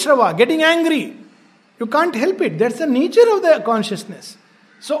like Vajrashrava, getting angry. You can't help it. That's the nature of the consciousness.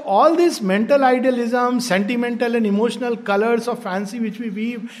 So all this mental idealism, sentimental and emotional colors of fancy which we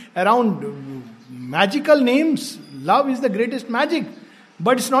weave around magical names, love is the greatest magic.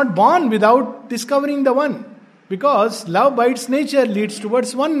 But it's not born without discovering the one. Because love by its nature leads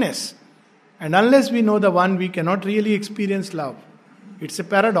towards oneness. And unless we know the one, we cannot really experience love. It's a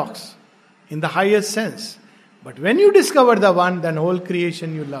paradox in the highest sense. But when you discover the one, then whole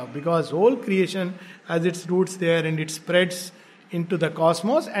creation you love. Because whole creation has its roots there and it spreads into the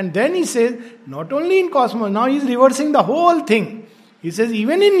cosmos. And then he says, not only in cosmos, now he's reversing the whole thing. He says,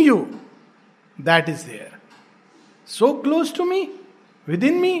 even in you, that is there. So close to me,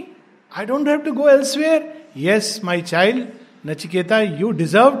 within me, I don't have to go elsewhere. Yes, my child, Nachiketa, you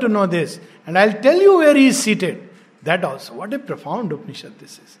deserve to know this. And I'll tell you where he is seated. That also. What a profound Upanishad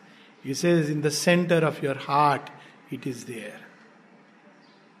this is. He says, in the center of your heart, it is there.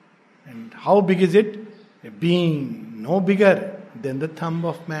 And how big is it? A being no bigger than the thumb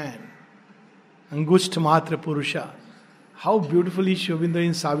of man. Angusht Matra Purusha. How beautifully Sri Aurobindo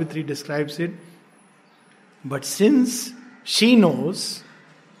in Savitri describes it. But since she knows,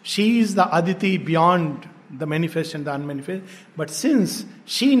 she is the Aditi beyond the manifest and the unmanifest. But since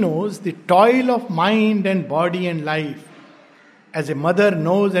she knows the toil of mind and body and life, as a mother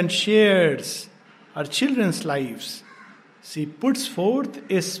knows and shares her children's lives, she puts forth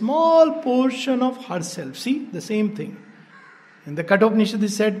a small portion of herself. See, the same thing. In the Kathopanishad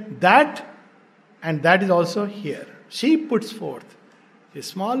is said that, and that is also here. She puts forth a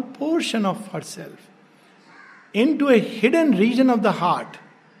small portion of herself into a hidden region of the heart,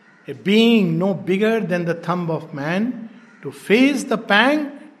 a being no bigger than the thumb of man, to face the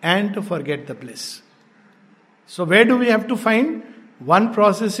pang and to forget the bliss. So where do we have to find? One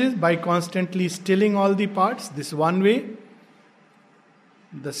process is by constantly stilling all the parts. This one way.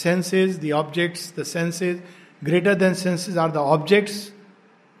 The senses, the objects, the senses. Greater than senses are the objects.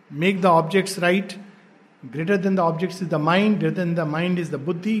 Make the objects right. Greater than the objects is the mind. Greater than the mind is the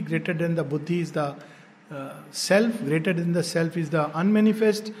buddhi. Greater than the buddhi is the self. Greater than the self is the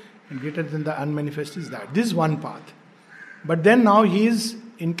unmanifest. And greater than the unmanifest is that. This is one path. But then now he is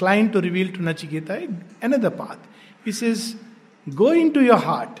inclined to reveal to Nachiketa another path. He says, go into your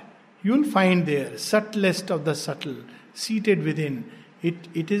heart. You will find there, subtlest of the subtle, seated within.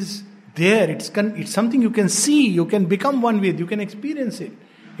 It is there. It's something you can see. You can become one with. You can experience it.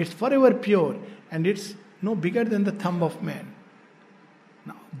 It's forever pure. And it's no bigger than the thumb of man.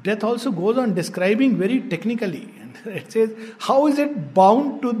 Now, death also goes on describing very technically. And it says, how is it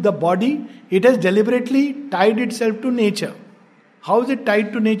bound to the body? It has deliberately tied itself to nature. How is it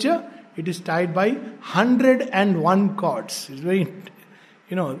tied to nature? It is tied by 101 cords. It's very,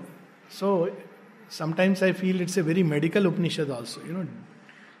 so sometimes I feel it's a very medical Upanishad also.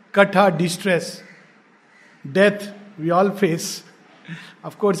 Katha, distress, death, we all face.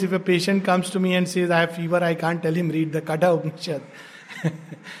 Of course, if a patient comes to me and says, I have fever, I can't tell him read the Katha Upanishad.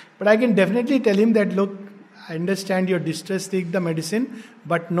 But I can definitely tell him that, look, I understand your distress, take the medicine,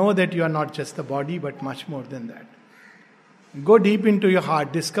 but know that you are not just the body, but much more than that. Go deep into your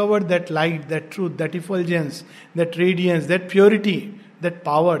heart, discover that light, that truth, that effulgence, that radiance, that purity, that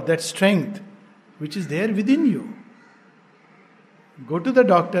power, that strength, which is there within you. Go to the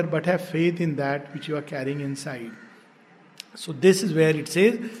doctor, but have faith in that which you are carrying inside. So this is where it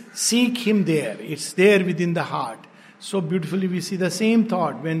says, seek him there. It's there within the heart. So beautifully we see the same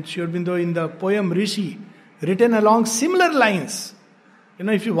thought when Sri Aurobindo in the poem Rishi, written along similar lines.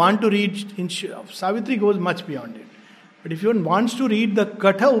 If you want to read, Savitri goes much beyond it. But if one wants to read the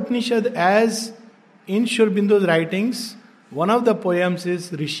Katha Upanishad as in Sri Aurobindo's writings, one of the poems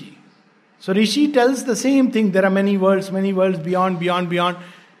is Rishi. So Rishi tells the same thing. There are many worlds beyond, beyond, beyond.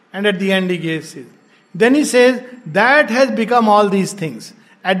 And at the end he gives it. Then he says, that has become all these things.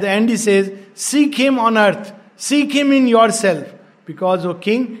 At the end he says, seek him on earth. Seek him in yourself. Because, O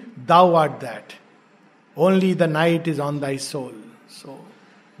king, thou art that. Only the night is on thy soul. So,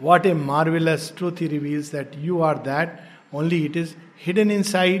 what a marvelous truth he reveals, that you are that. Only it is hidden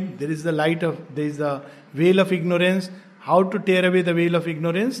inside. There is the veil of ignorance. How to tear away the veil of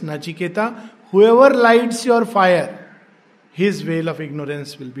ignorance? Nachiketa, whoever lights your fire, his veil of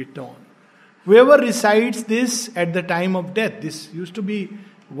ignorance will be torn. Whoever recites this at the time of death, this used to be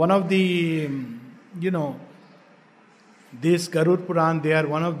one of the, this Garud Puran, they are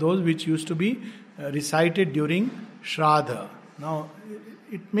one of those which used to be recited during Shraddha. Now,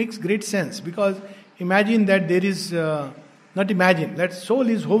 it makes great sense, because imagine that there is, that soul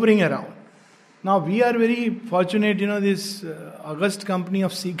is hovering around. Now, we are very fortunate, this august company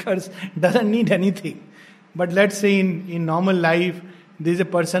of seekers doesn't need anything. But let's say in normal life, there is a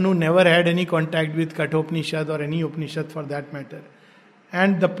person who never had any contact with Kathopanishad or any Upanishad for that matter.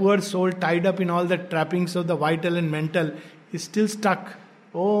 And the poor soul, tied up in all the trappings of the vital and mental, is still stuck.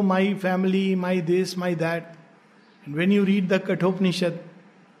 Oh, my family, my this, my that. And when you read the Kathopanishad,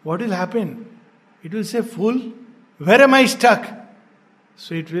 what will happen? It will say, fool, where am I stuck?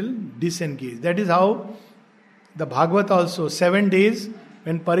 So it will disengage. That is how the Bhagavad also, 7 days,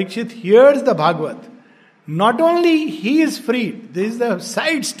 when Parikshit hears the Bhagavad, not only he is freed, there is the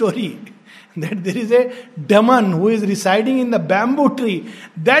side story that there is a demon who is residing in the bamboo tree.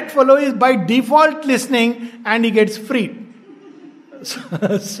 That fellow is by default listening and he gets freed.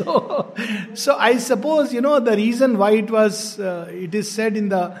 So I suppose, the reason why it is said in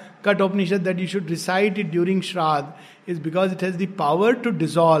the Kathopanishad that you should recite it during Shraddha is because it has the power to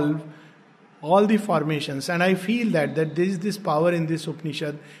dissolve all the formations. And I feel that there is this power in this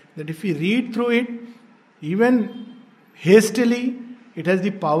Upanishad, that if we read through it, even hastily, it has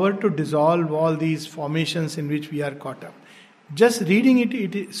the power to dissolve all these formations in which we are caught up. Just reading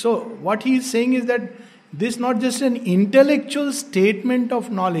it. So what he is saying is that this is not just an intellectual statement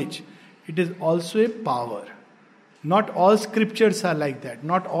of knowledge, it is also a power. Not all scriptures are like that.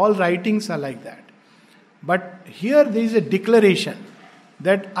 Not all writings are like that. But here there is a declaration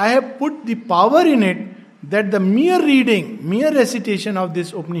that I have put the power in it, that the mere reading, mere recitation of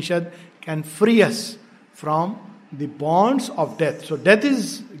this Upanishad can free us from the bonds of death. So death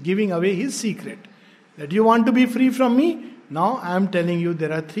is giving away his secret. That you want to be free from me? Now I am telling you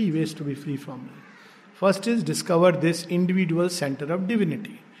there are 3 ways to be free from me. First is discover this individual center of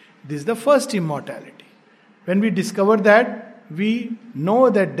divinity. This is the first immortality. When we discover that, we know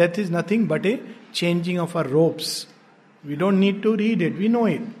that death is nothing but a changing of our robes. We don't need to read it, we know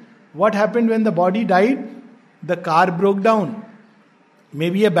it. What happened when the body died? The car broke down.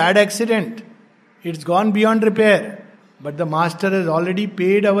 Maybe a bad accident. It's gone beyond repair. But the master has already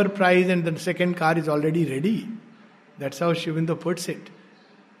paid our price and the second car is already ready. That's how Sri Aurobindo puts it.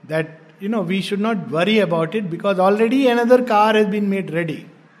 That, we should not worry about it because already another car has been made ready.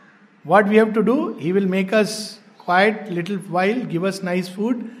 What we have to do, he will make us quiet little while, give us nice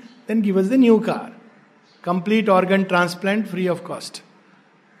food, then give us the new car. Complete organ transplant free of cost.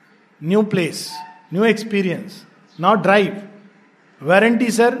 New place, new experience. Now drive.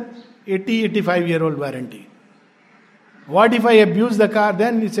 Warranty, sir, 85-year-old warranty. What if I abuse the car?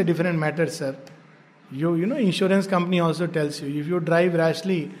 Then it's a different matter, sir. Insurance company also tells you, if you drive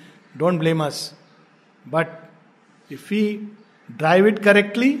rashly, don't blame us. But if we drive it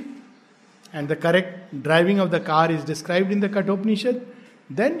correctly, and the correct driving of the car is described in the Kathopanishad,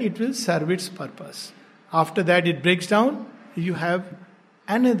 then it will serve its purpose. After that it breaks down, you have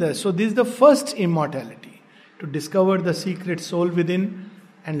another. So this is the first immortality, to discover the secret soul within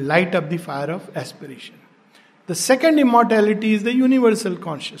and light up the fire of aspiration. The second immortality is the universal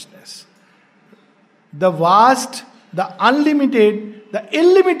consciousness. The vast, the unlimited, the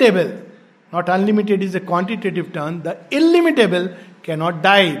illimitable. Not unlimited is a quantitative term. The illimitable cannot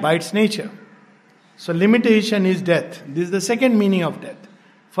die by its nature. So limitation is death. This is the second meaning of death.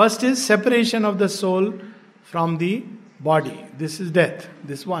 First is separation of the soul from the body. This is death.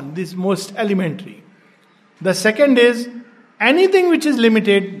 This is most elementary. The second is anything which is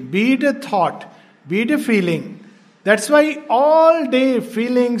limited, be it a thought, be it a feeling. That's why all day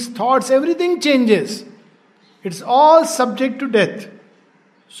feelings, thoughts, everything changes. It's all subject to death.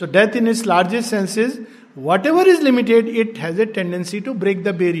 So death in its largest sense is whatever is limited, it has a tendency to break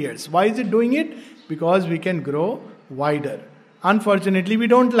the barriers. Why is it doing it? Because we can grow wider. Unfortunately, we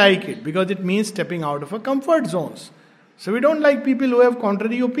don't like it because it means stepping out of our comfort zones. So we don't like people who have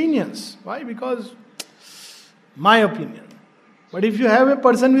contrary opinions. Why? Because my opinion. But if you have a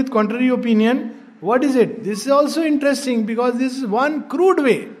person with contrary opinion, what is it? This is also interesting because this is one crude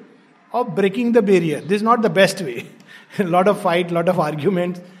way of breaking the barrier. This is not the best way. A lot of fight, lot of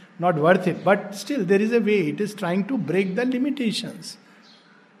arguments, not worth it. But still, there is a way. It is trying to break the limitations.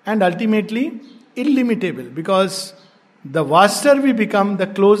 And ultimately, illimitable. Because the vaster we become, the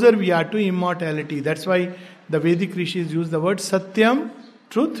closer we are to immortality. That's why the Vedic rishis use the word Satyam,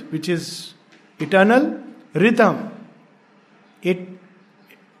 truth, which is eternal, Ritam.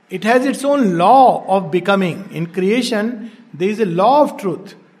 It has its own law of becoming. In creation, there is a law of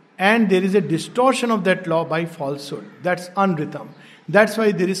truth. And there is a distortion of that law by falsehood. That's unritam. That's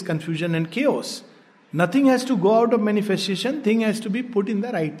why there is confusion and chaos. Nothing has to go out of manifestation, thing has to be put in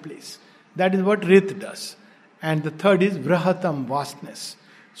the right place. That is what Rit does. And the third is Vrahatam, vastness.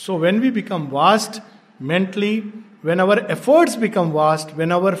 So when we become vast mentally, when our efforts become vast,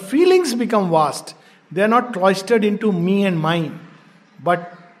 when our feelings become vast, they are not cloistered into me and mine,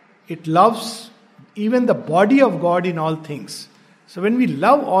 but it loves even the body of God in all things. So when we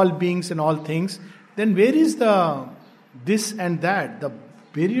love all beings and all things, then where is the this and that? The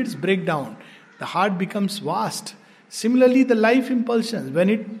barriers break down. The heart becomes vast. Similarly, the life impulsions, when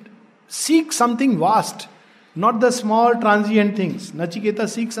it seeks something vast, not the small transient things. Nachiketa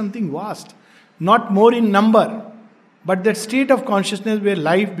seeks something vast, not more in number, but that state of consciousness where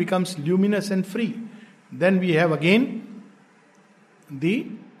life becomes luminous and free. Then we have again the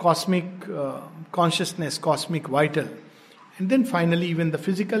cosmic consciousness, cosmic vital. And then finally, even the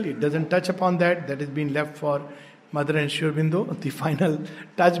physical, it doesn't touch upon that. That has been left for Mother and Sri Aurobindo, the final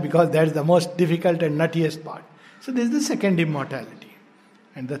touch, because that's the most difficult and nuttiest part. So this is the second immortality.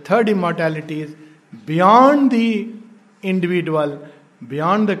 And the third immortality is beyond the individual,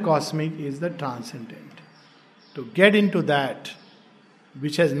 beyond the cosmic, is the transcendent. To get into that,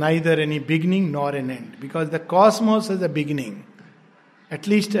 which has neither any beginning nor an end. Because the cosmos has a beginning, at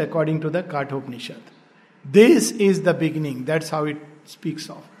least according to the Kathopanishad. This is the beginning. That's how it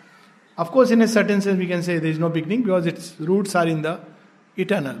speaks of. Of course, in a certain sense, we can say there is no beginning because its roots are in the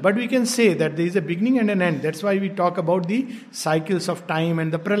eternal. But we can say that there is a beginning and an end. That's why we talk about the cycles of time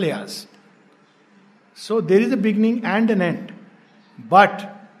and the pralayas. So there is a beginning and an end.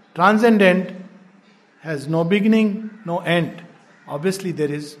 But transcendent has no beginning, no end. Obviously,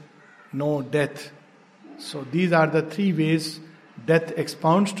 there is no death. So these are the three ways death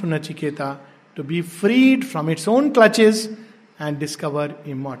expounds to Nachiketa to be freed from its own clutches and discover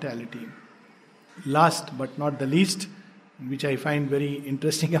immortality. Last but not the least, which I find very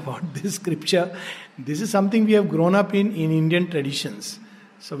interesting about this scripture, this is something we have grown up in Indian traditions.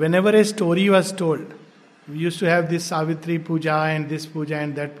 So whenever a story was told, we used to have this Savitri puja and this puja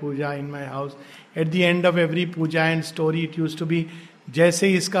and that puja in my house. At the end of every puja and story, it used to be,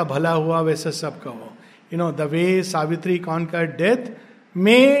 Jaise iska bhala hua vaisa sab ka ho. You know, the way Savitri conquered death,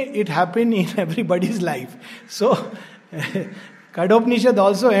 may it happen in everybody's life. So, Kathopanishad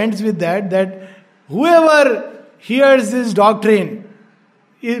also ends with that whoever hears this doctrine,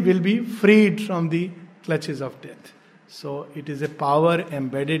 it will be freed from the clutches of death. So, it is a power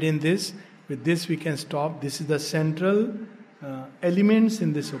embedded in this. With this we can stop. This is the central elements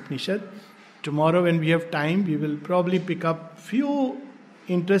in this Upanishad. Tomorrow when we have time, we will probably pick up few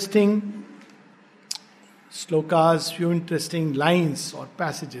interesting slokas, few interesting lines or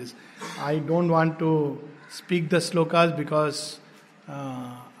passages. I don't want to speak the slokas because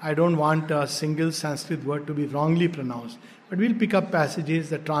I don't want a single Sanskrit word to be wrongly pronounced. But we'll pick up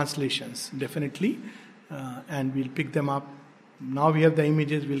passages, the translations, definitely, and we'll pick them up. Now we have the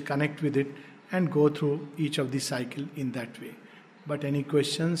images, we'll connect with it and go through each of the cycle in that way. But any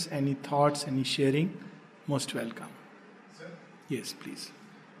questions, any thoughts, any sharing, most welcome. Sir? Yes, please.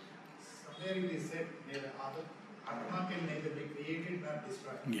 Somewhere it is said that Atma can neither be created nor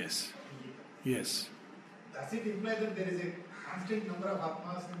destroyed. Yes. Yes. Does it imply that there is a constant number of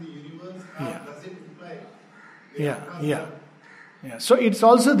Atmas in the universe, or does it imply Yeah. So it's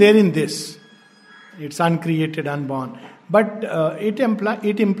also there in this. It's uncreated, unborn. But it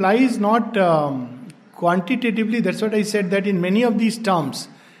implies not quantitatively. That's what I said, that in many of these terms,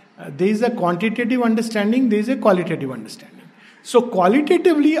 there is a quantitative understanding, there is a qualitative understanding. So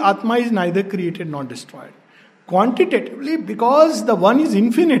qualitatively, Atma is neither created nor destroyed. Quantitatively, because the one is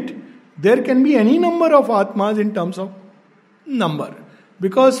infinite, there can be any number of Atmas in terms of number.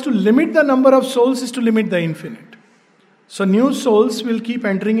 Because to limit the number of souls is to limit the infinite. So new souls will keep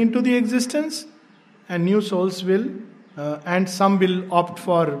entering into the existence, and new souls will, and some will opt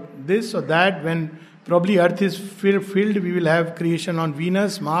for this or that. When probably Earth is filled, we will have creation on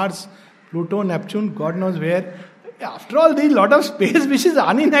Venus, Mars, Pluto, Neptune, God knows where. After all, there is a lot of space which is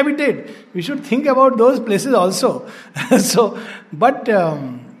uninhabited. We should think about those places also. But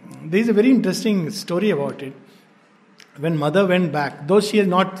there is a very interesting story about it. When mother went back, though she has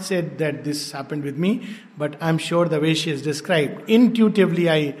not said that this happened with me, but I'm sure the way she has described, intuitively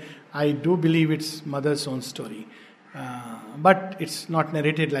I do believe it's mother's own story. But it's not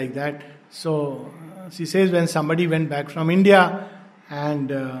narrated like that. So she says when somebody went back from India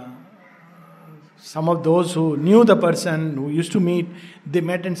and some of those who knew the person, who used to meet, they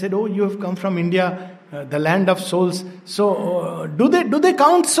met and said, "Oh, you have come from India, the land of souls. So do they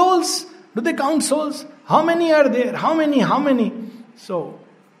count souls? Do they count souls? How many are there? How many? So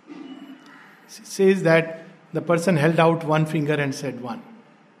she says that the person held out one finger and said one.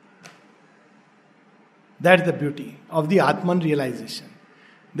 That's the beauty of the Atman realization.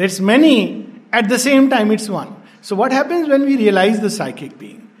 There's many, at the same time it's one. So what happens when we realize the psychic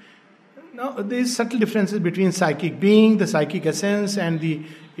being? Now, there is subtle differences between psychic being, the psychic essence, and the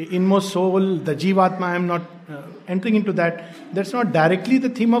inmost soul, the Jivatma. I am not entering into that. That's not directly the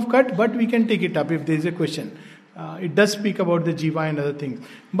theme of Kat, but we can take it up if there is a question. It does speak about the Jiva and other things.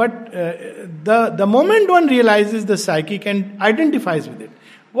 But the moment one realizes the psychic and identifies with it,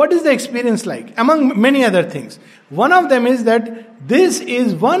 what is the experience like? Among many other things. One of them is that this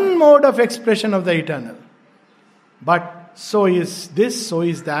is one mode of expression of the eternal. But so is this, so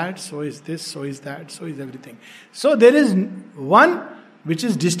is that, so is this, so is that, so is everything. So there is one which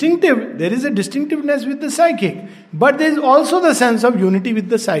is distinctive. There is a distinctiveness with the psychic. But there is also the sense of unity with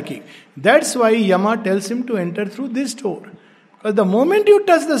the psychic. That's why Yama tells him to enter through this door. Because the moment you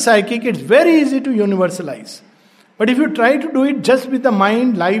touch the psychic, it's very easy to universalize. But if you try to do it just with the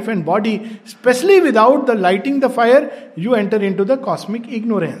mind, life and body, especially without the lighting the fire, you enter into the cosmic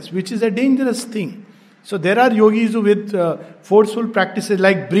ignorance, which is a dangerous thing. So there are yogis who with forceful practices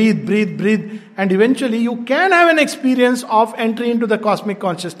like breathe, and eventually you can have an experience of entry into the cosmic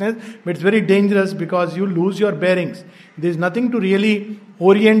consciousness, but it's very dangerous because you lose your bearings. There's nothing to really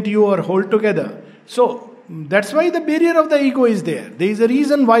orient you or hold together. So that's why the barrier of the ego is there. There is a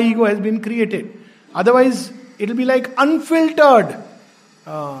reason why ego has been created. Otherwise, it'll be like unfiltered.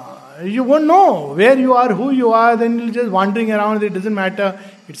 You won't know where you are, who you are, then you're just wandering around, it doesn't matter.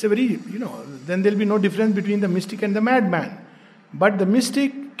 It's a very, then there'll be no difference between the mystic and the madman. But the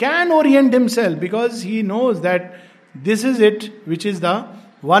mystic can orient himself because he knows that this is it, which is the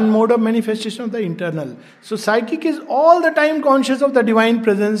one mode of manifestation of the internal. So psychic is all the time conscious of the divine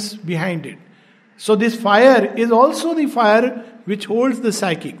presence behind it. So this fire is also the fire which holds the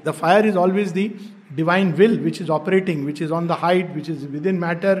psychic. The fire is always the divine will which is operating, which is on the height, which is within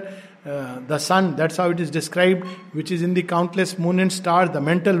matter. The sun, that's how it is described, which is in the countless moon and stars, the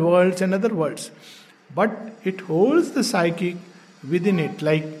mental worlds and other worlds. But it holds the psychic within it,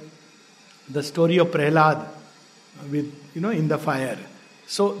 like the story of Prahlad with, in the fire.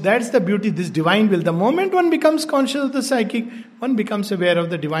 So that's the beauty, this divine will. The moment one becomes conscious of the psychic, one becomes aware of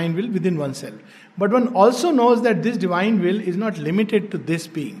the divine will within oneself. But one also knows that this divine will is not limited to this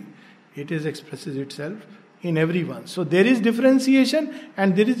being. It expresses itself in everyone. So there is differentiation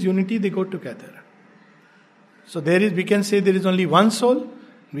and there is unity, they go together. So we can say there is only one soul,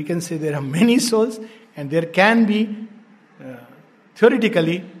 we can say there are many souls, and there can be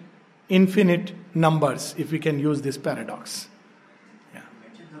theoretically infinite numbers if we can use this paradox. Yeah. You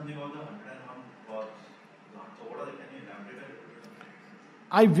mentioned something about the 101 chords. So what are they? Can you elaborate?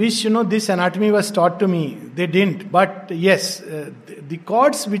 I wish, this anatomy was taught to me. They didn't. But yes, the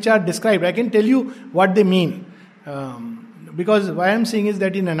chords which are described, I can tell you what they mean. Because why I'm saying is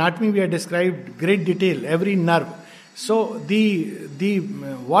that in anatomy we are described great detail, every nerve. So the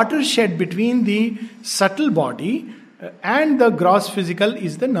watershed between the subtle body and the gross physical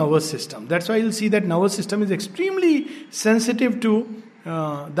is the nervous system. That's why you'll see that nervous system is extremely sensitive to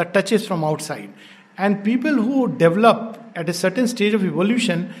the touches from outside. And people who develop at a certain stage of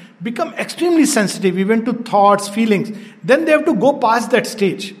evolution become extremely sensitive even to thoughts, feelings. Then they have to go past that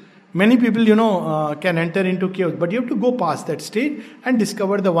stage. Many people, can enter into chaos, but you have to go past that stage and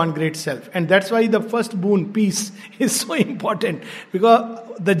discover the one great self. And that's why the first boon, peace, is so important.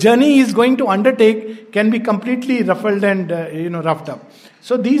 Because the journey he is going to undertake can be completely ruffled and, roughed up.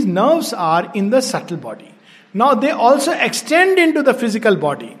 So these nerves are in the subtle body. Now they also extend into the physical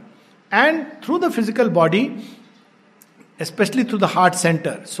body. And through the physical body, especially through the heart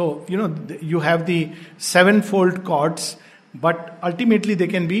center. So, you have the sevenfold cords, but ultimately they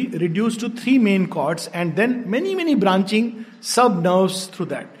can be reduced to 3 main cords and then many, many branching sub-nerves through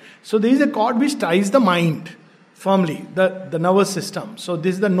that. So there is a cord which ties the mind firmly, the nervous system. So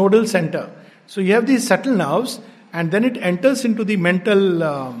this is the nodal center. So you have these subtle nerves and then it enters into the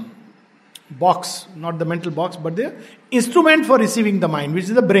mental box, not the mental box, but the instrument for receiving the mind, which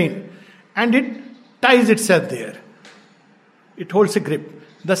is the brain. And it ties itself there. It holds a grip.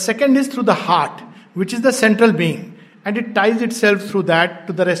 The second is through the heart, which is the central being. And it ties itself through that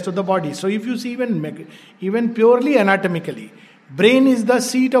to the rest of the body. So if you see even purely anatomically, brain is the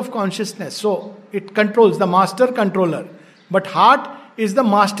seat of consciousness. So it controls, the master controller. But heart is the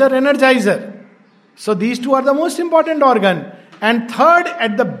master energizer. So these two are the most important organ. And third,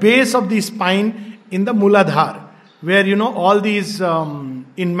 at the base of the spine, in the Muladhara, where all these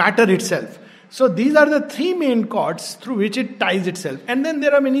in matter itself. So these are the three main cords through which it ties itself. And then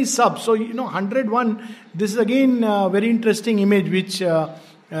there are many subs. So 101, this is again a very interesting image, which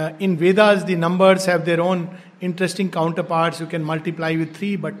in Vedas the numbers have their own interesting counterparts. You can multiply with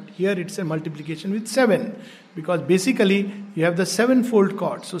 3, but here it's a multiplication with 7. Because basically you have the sevenfold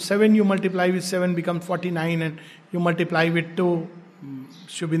chord. So 7 you multiply with 7 becomes 49, and you multiply with 2.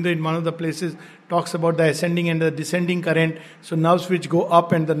 Shubindu in one of the places talks about the ascending and the descending current. So nerves which go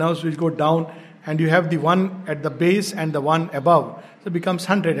up and the nerves which go down, and you have the one at the base and the one above. So it becomes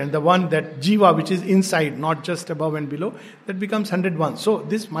 100, and the one that jiva, which is inside, not just above and below, that becomes 101. So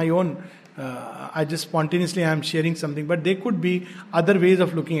this my own, I just spontaneously I am sharing something, but there could be other ways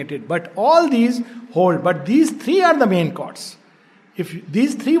of looking at it. But all these hold, but these three are the main chords. If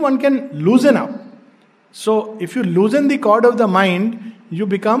these three one can loosen up. So if you loosen the cord of the mind, you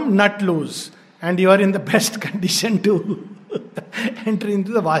become nut loose, and you are in the best condition to enter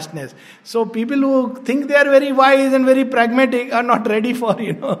into the vastness. So people who think they are very wise and very pragmatic are not ready for,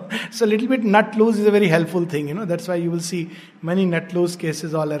 So a little bit nut loose is a very helpful thing, That's why you will see many nut loose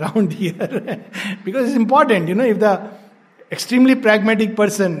cases all around here. Because it's important, if the extremely pragmatic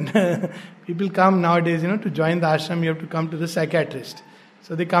person, people come nowadays, to join the ashram, you have to come to the psychiatrist.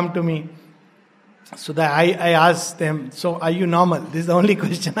 So they come to me. So that I ask them, so are you normal? This is the only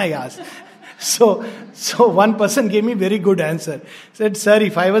question I ask. So one person gave me very good answer. Said, sir,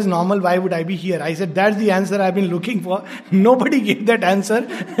 if I was normal, why would I be here? I said, that's the answer I've been looking for. Nobody gave that answer.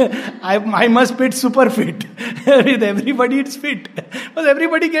 I must fit super fit. With everybody it's fit. Because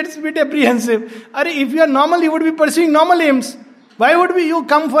everybody gets a bit apprehensive. If you are normal, you would be pursuing normal aims. Why would you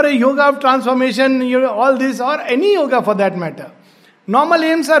come for a yoga of transformation, all this, or any yoga for that matter? Normal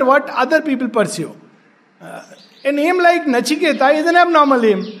aims are what other people pursue. An aim like Nachiketa is an abnormal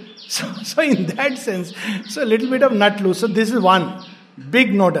aim. So in that sense, so a little bit of nut loose. So this is one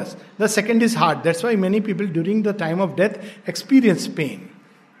big notice. The second is heart. That's why many people during the time of death experience pain.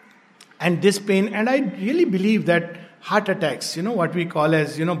 And this pain, and I really believe that heart attacks, what we call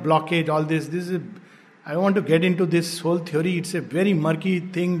as, blockage, all this is, I want to get into this whole theory. It's a very murky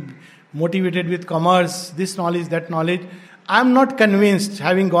thing, motivated with commerce, this knowledge, that knowledge. I'm not convinced,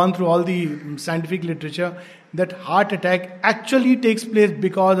 having gone through all the scientific literature, that heart attack actually takes place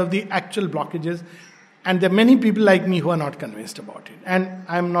because of the actual blockages. And there are many people like me who are not convinced about it. And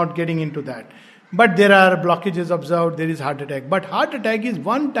I'm not getting into that. But there are blockages observed, there is heart attack. But heart attack is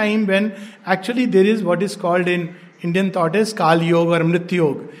one time when actually there is what is called in Indian thought as Kali Yoga or Mrityu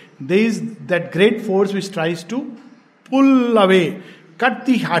Yoga. There is that great force which tries to pull away, cut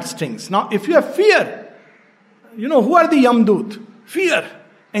the heartstrings. Now, if you have fear, who are the Yamdut? Fear,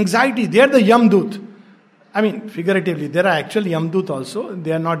 anxiety, they are the Yamdut. I mean, figuratively, there are actually Yamdut also.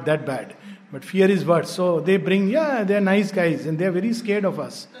 They are not that bad. But fear is worse. So they bring, they are nice guys and they are very scared of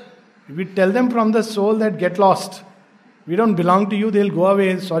us. If we tell them from the soul that get lost, we don't belong to you, they'll go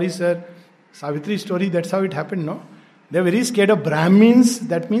away. Sorry, sir. Savitri story, that's how it happened, no? They're very scared of Brahmins,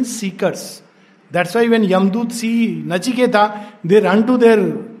 that means seekers. That's why when Yamdut see Nachiketa, they run to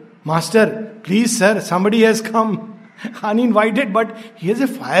their master. Please, sir, somebody has come uninvited, but he has a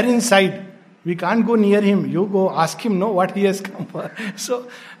fire inside. We can't go near him. You go ask him, what he has come for. So,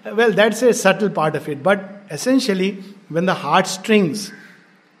 that's a subtle part of it. But essentially, when the heartstrings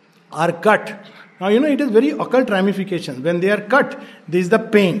are cut, now it is very occult ramifications. When they are cut, there is the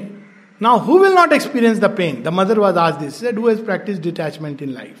pain. Now, who will not experience the pain? The mother was asked this. She said, who has practiced detachment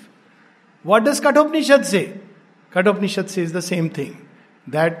in life? What does Kathopanishad say? Kathopanishad says the same thing.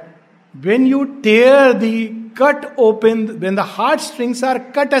 That when you tear the cut open, when the heartstrings are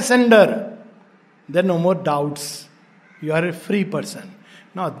cut asunder, there are no more doubts. You are a free person.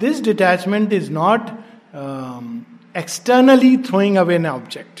 Now, this detachment is not externally throwing away an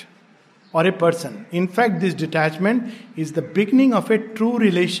object or a person. In fact, this detachment is the beginning of a true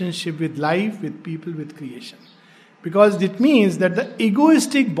relationship with life, with people, with creation. Because it means that the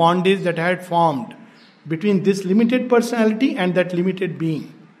egoistic bondage that had formed between this limited personality and that limited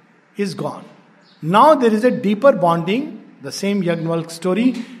being is gone. Now there is a deeper bonding, the same Yajnavalkya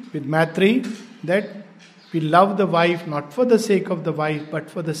story with Maitreyi, that We love the wife not for the sake of the wife, but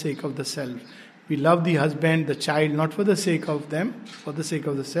for the sake of the self. We love the husband, the child, not for the sake of them, for the sake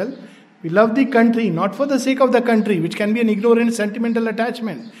of the self. We love the country, not for the sake of the country, which can be an ignorant sentimental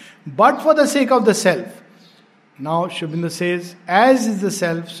attachment, but for the sake of the self. Now, Sri Aurobindo says, as is the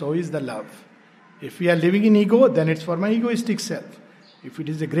self, so is the love. If we are living in ego, then it's for my egoistic self. If it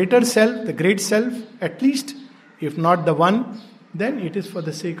is the greater self, the great self, at least, if not the one, then it is for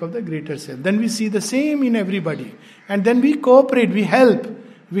the sake of the greater self. Then we see the same in everybody. And then we cooperate, we help.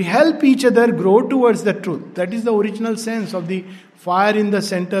 We help each other grow towards the truth. That is the original sense of the fire in the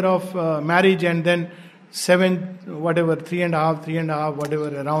center of marriage, and then 7, whatever, 3.5,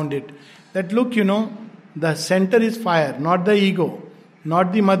 whatever around it. That look, the center is fire, not the ego,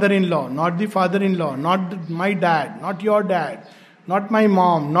 not the mother-in-law, not the father-in-law, not my dad, not your dad, not my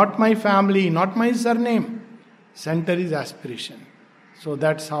mom, not my family, not my surname. Center is aspiration. So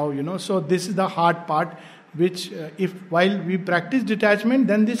that's how, so this is the hard part, which if while we practice detachment,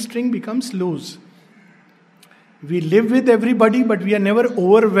 then this string becomes loose. We live with everybody, but we are never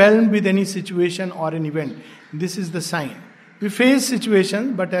overwhelmed with any situation or an event. This is the sign. We face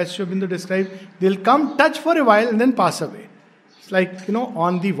situations, but as Sri Aurobindo described, they'll come, touch for a while, and then pass away. It's like,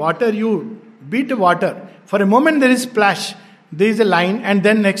 on the water, you beat the water. For a moment, there is splash, there is a line, and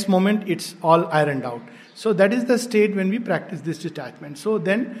then next moment, it's all ironed out. So that is the state when we practice this detachment. So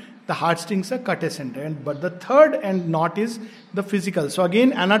then the heartstrings are cut asunder. But the third and knot is the physical. So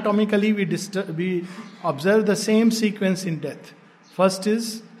again, anatomically, we observe the same sequence in death. First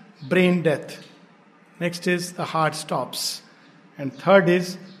is brain death. Next is the heart stops. And third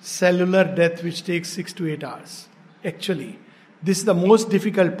is cellular death, which takes 6 to 8 hours. Actually, this is the most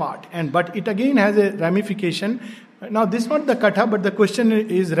difficult part. But it again has a ramification. Now, this is not the katha, but the question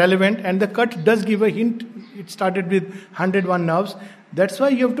is relevant, and the cut does give a hint. It started with 101 nerves. That's why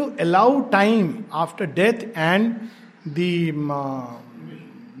you have to allow time after death and the,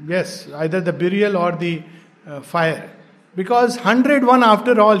 either the burial or the fire. Because 101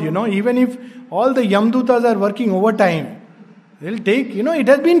 after all, even if all the Yamdutas are working overtime, they'll take, it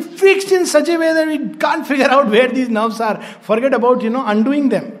has been fixed in such a way that we can't figure out where these nerves are. Forget about, undoing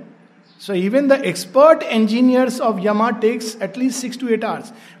them. So even the expert engineers of Yama takes at least 6 to 8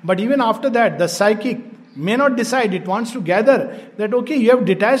 hours. But even after that, the psychic may not decide. It wants to gather that, okay, you have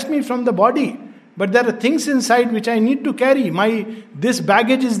detached me from the body, but there are things inside which I need to carry. This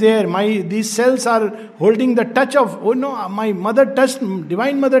baggage is there. These cells are holding the touch of, my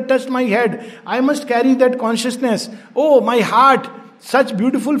divine mother touched my head. I must carry that consciousness. Oh, my heart, such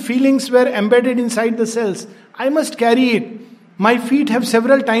beautiful feelings were embedded inside the cells. I must carry it. My feet have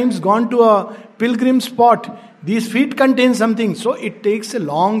several times gone to a pilgrim spot. These feet contain something. So it takes a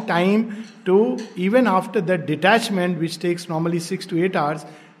long time to, even after that detachment, which takes normally 6 to 8 hours,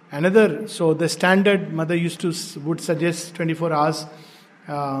 so the standard mother would suggest 24 hours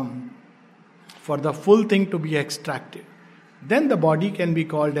for the full thing to be extracted. Then the body can be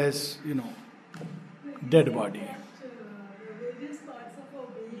called as, dead body. Various parts of our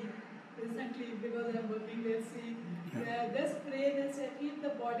being, recently, because I'm working there, just pray, they say, keep the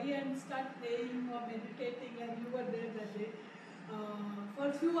body and start praying or meditating, and you were there that day for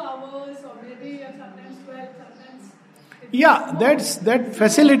a few hours, or maybe sometimes 12, sometimes. Yeah, that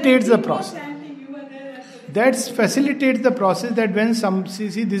facilitates the process. That facilitates the process that when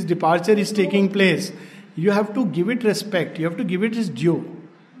this departure is taking place, you have to give it respect. You have to give it its due.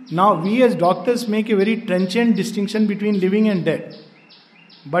 Now, we as doctors make a very trenchant distinction between living and dead.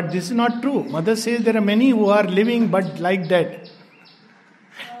 But this is not true. Mother says there are many who are living but like dead.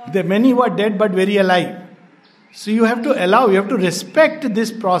 There are many who are dead but very alive. So you have to allow, you have to respect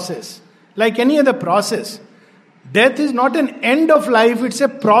this process. Like any other process. Death is not an end of life, it's a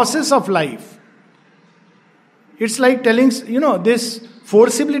process of life. It's like telling, this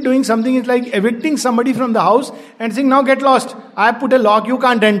forcibly doing something is like evicting somebody from the house and saying, now get lost. I have put a lock, you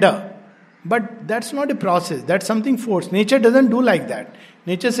can't enter. But that's not a process, that's something forced. Nature doesn't do like that.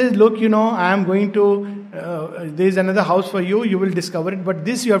 Nature says, look, I am going to, there is another house for you, you will discover it, but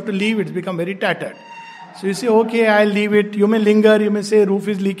this you have to leave, it's become very tattered. So you say, okay, I'll leave it. You may linger, you may say roof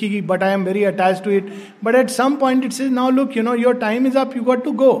is leaky, but I am very attached to it. But at some point it says, now look, your time is up, you got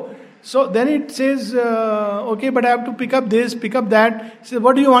to go. So then it says, okay, but I have to pick up this, pick up that. It says,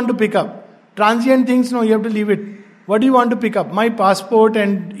 what do you want to pick up? Transient things, no, you have to leave it. What do you want to pick up? My passport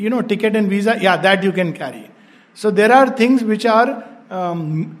and, ticket and visa, yeah, that you can carry. So there are things which are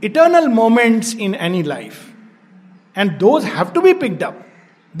eternal moments in any life. And those have to be picked up.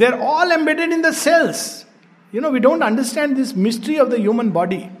 They're all embedded in the cells. We don't understand this mystery of the human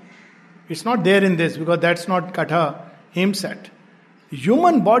body. It's not there in this because that's not Katha hymn set.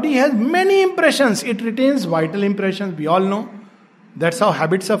 Human body has many impressions. It retains vital impressions. We all know. That's how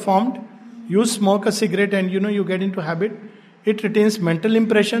habits are formed. You smoke a cigarette and you get into habit. It retains mental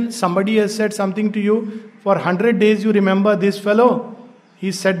impression. Somebody has said something to you. For 100 days you remember this fellow.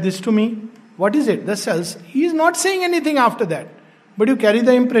 He said this to me. What is it? The cells. He is not saying anything after that. But you carry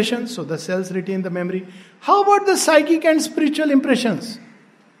the impression, so the cells retain the memory. How about the psychic and spiritual impressions?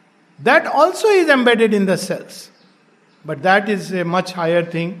 That also is embedded in the cells. But that is a much higher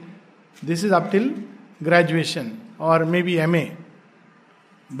thing. This is up till graduation or maybe MA.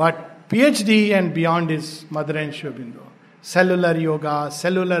 But PhD and beyond is Mother and Sri Aurobindo. Cellular yoga,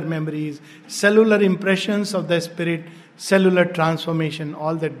 cellular memories, cellular impressions of the spirit, cellular transformation,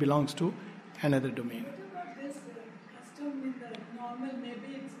 all that belongs to another domain. What about this custom in the normal,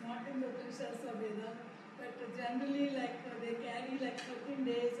 maybe it's not in the Upanishad's Veda, but generally they carry 13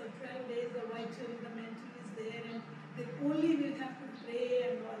 days or 12 days, the white children, the mental is there and they only will have to pray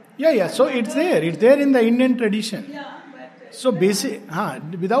and all. Yeah, so it's there in the Indian tradition. Yeah, but... So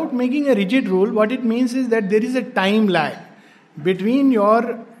without making a rigid rule, what it means is that there is a time lag between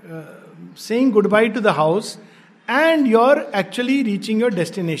your saying goodbye to the house and your actually reaching your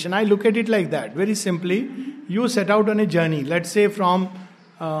destination. I look at it like that. Very simply, you set out on a journey, let's say from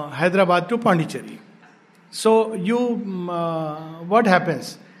Hyderabad to Pondicherry. So what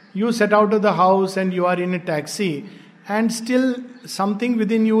happens? You set out of the house and you are in a taxi, and still something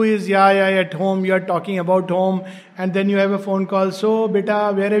within you is, at home, you are talking about home, and then you have a phone call. So,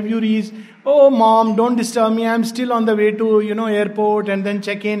 beta, where have you reached? Oh, mom, don't disturb me. I'm still on the way to, airport, and then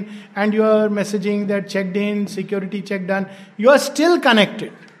check in, and you are messaging that checked in, security check done. You are still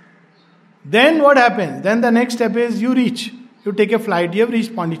connected. Then what happens? Then the next step is you take a flight, you have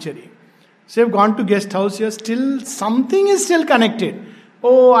reached Pondicherry. So you've gone to guest house, something is still connected.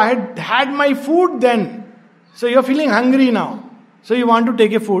 Oh, I had my food then. So you're feeling hungry now. So you want to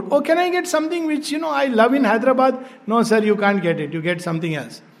take a food. Oh, can I get something which, I love in Hyderabad? No, sir, you can't get it. You get something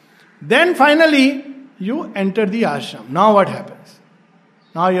else. Then finally, you enter the ashram. Now what happens?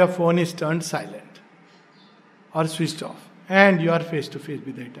 Now your phone is turned silent or switched off. And you are face to face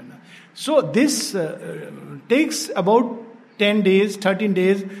with the eternal. So this takes about 10 days, 13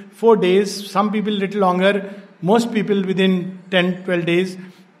 days, 4 days. Some people little longer. Most people within 10, 12 days.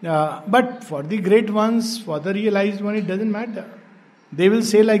 But for the great ones, for the realized one, it doesn't matter. They will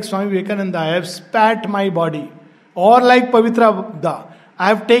say like Swami Vivekananda, I have spat my body. Or like Pavitra Buddha, I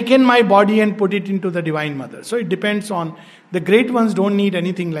have taken my body and put it into the Divine Mother. So it depends on, the great ones don't need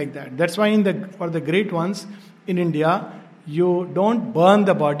anything like that. That's why for the great ones in India, you don't burn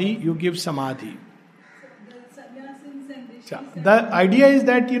the body, you give samadhi. So the sannyasins and rishis... The idea is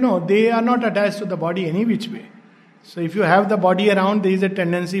that, they are not attached to the body any which way. So if you have the body around, there is a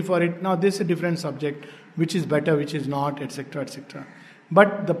tendency for it. Now this is a different subject, which is better, which is not, etc., etc.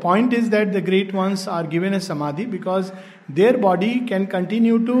 But the point is that the great ones are given a samadhi because their body can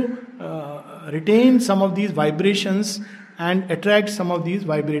continue to retain some of these vibrations and attract some of these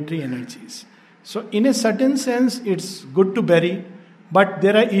vibratory energies. So in a certain sense, it's good to bury, but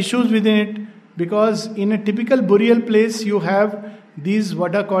there are issues within it because in a typical burial place, you have these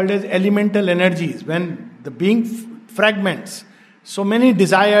what are called as elemental energies. When the being fragments, so many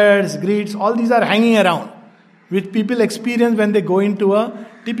desires, greeds, all these are hanging around, which people experience when they go into a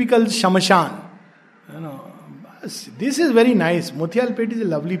typical shamashan. This is very nice. Mothialpet is a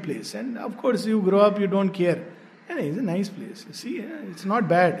lovely place, and of course you grow up, you don't care. It's a nice place. You see, it's not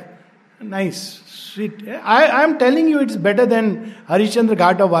bad. Nice, sweet. I am telling you, it's better than Harishchandra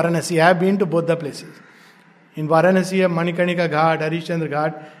Ghat or Varanasi. I have been to both the places. In Varanasi, I have Manikarnika Ghat, Harishchandra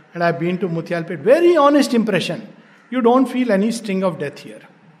Ghat, and I have been to Mothialpet. Very honest impression. You don't feel any sting of death here.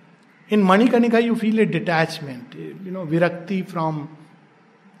 In Manikarnika, you feel a detachment, virakti from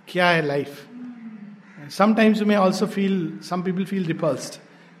kya hai life. Sometimes you may also some people feel repulsed.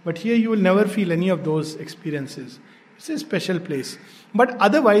 But here you will never feel any of those experiences. It's a special place. But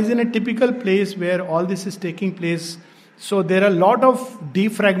otherwise, in a typical place where all this is taking place, so there are a lot of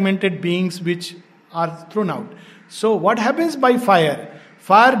defragmented beings which are thrown out. So what happens by fire?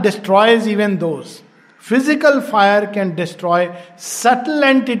 Fire destroys even those. Physical fire can destroy subtle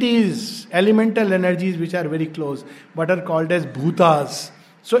entities, elemental energies which are very close, but are called as bhutas.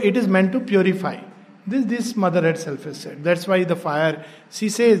 So it is meant to purify. This mother herself has said. That's why the fire, she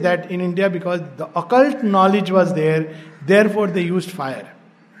says that in India, because the occult knowledge was there, therefore they used fire.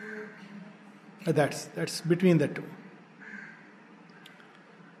 That's between the two.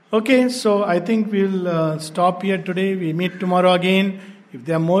 Okay, so I think we'll stop here today. We meet tomorrow again. If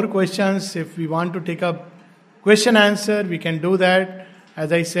there are more questions, if we want to take up question answer, we can do that.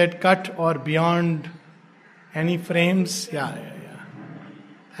 As I said, cut or beyond any frames. Yeah.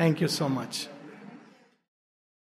 Thank you so much.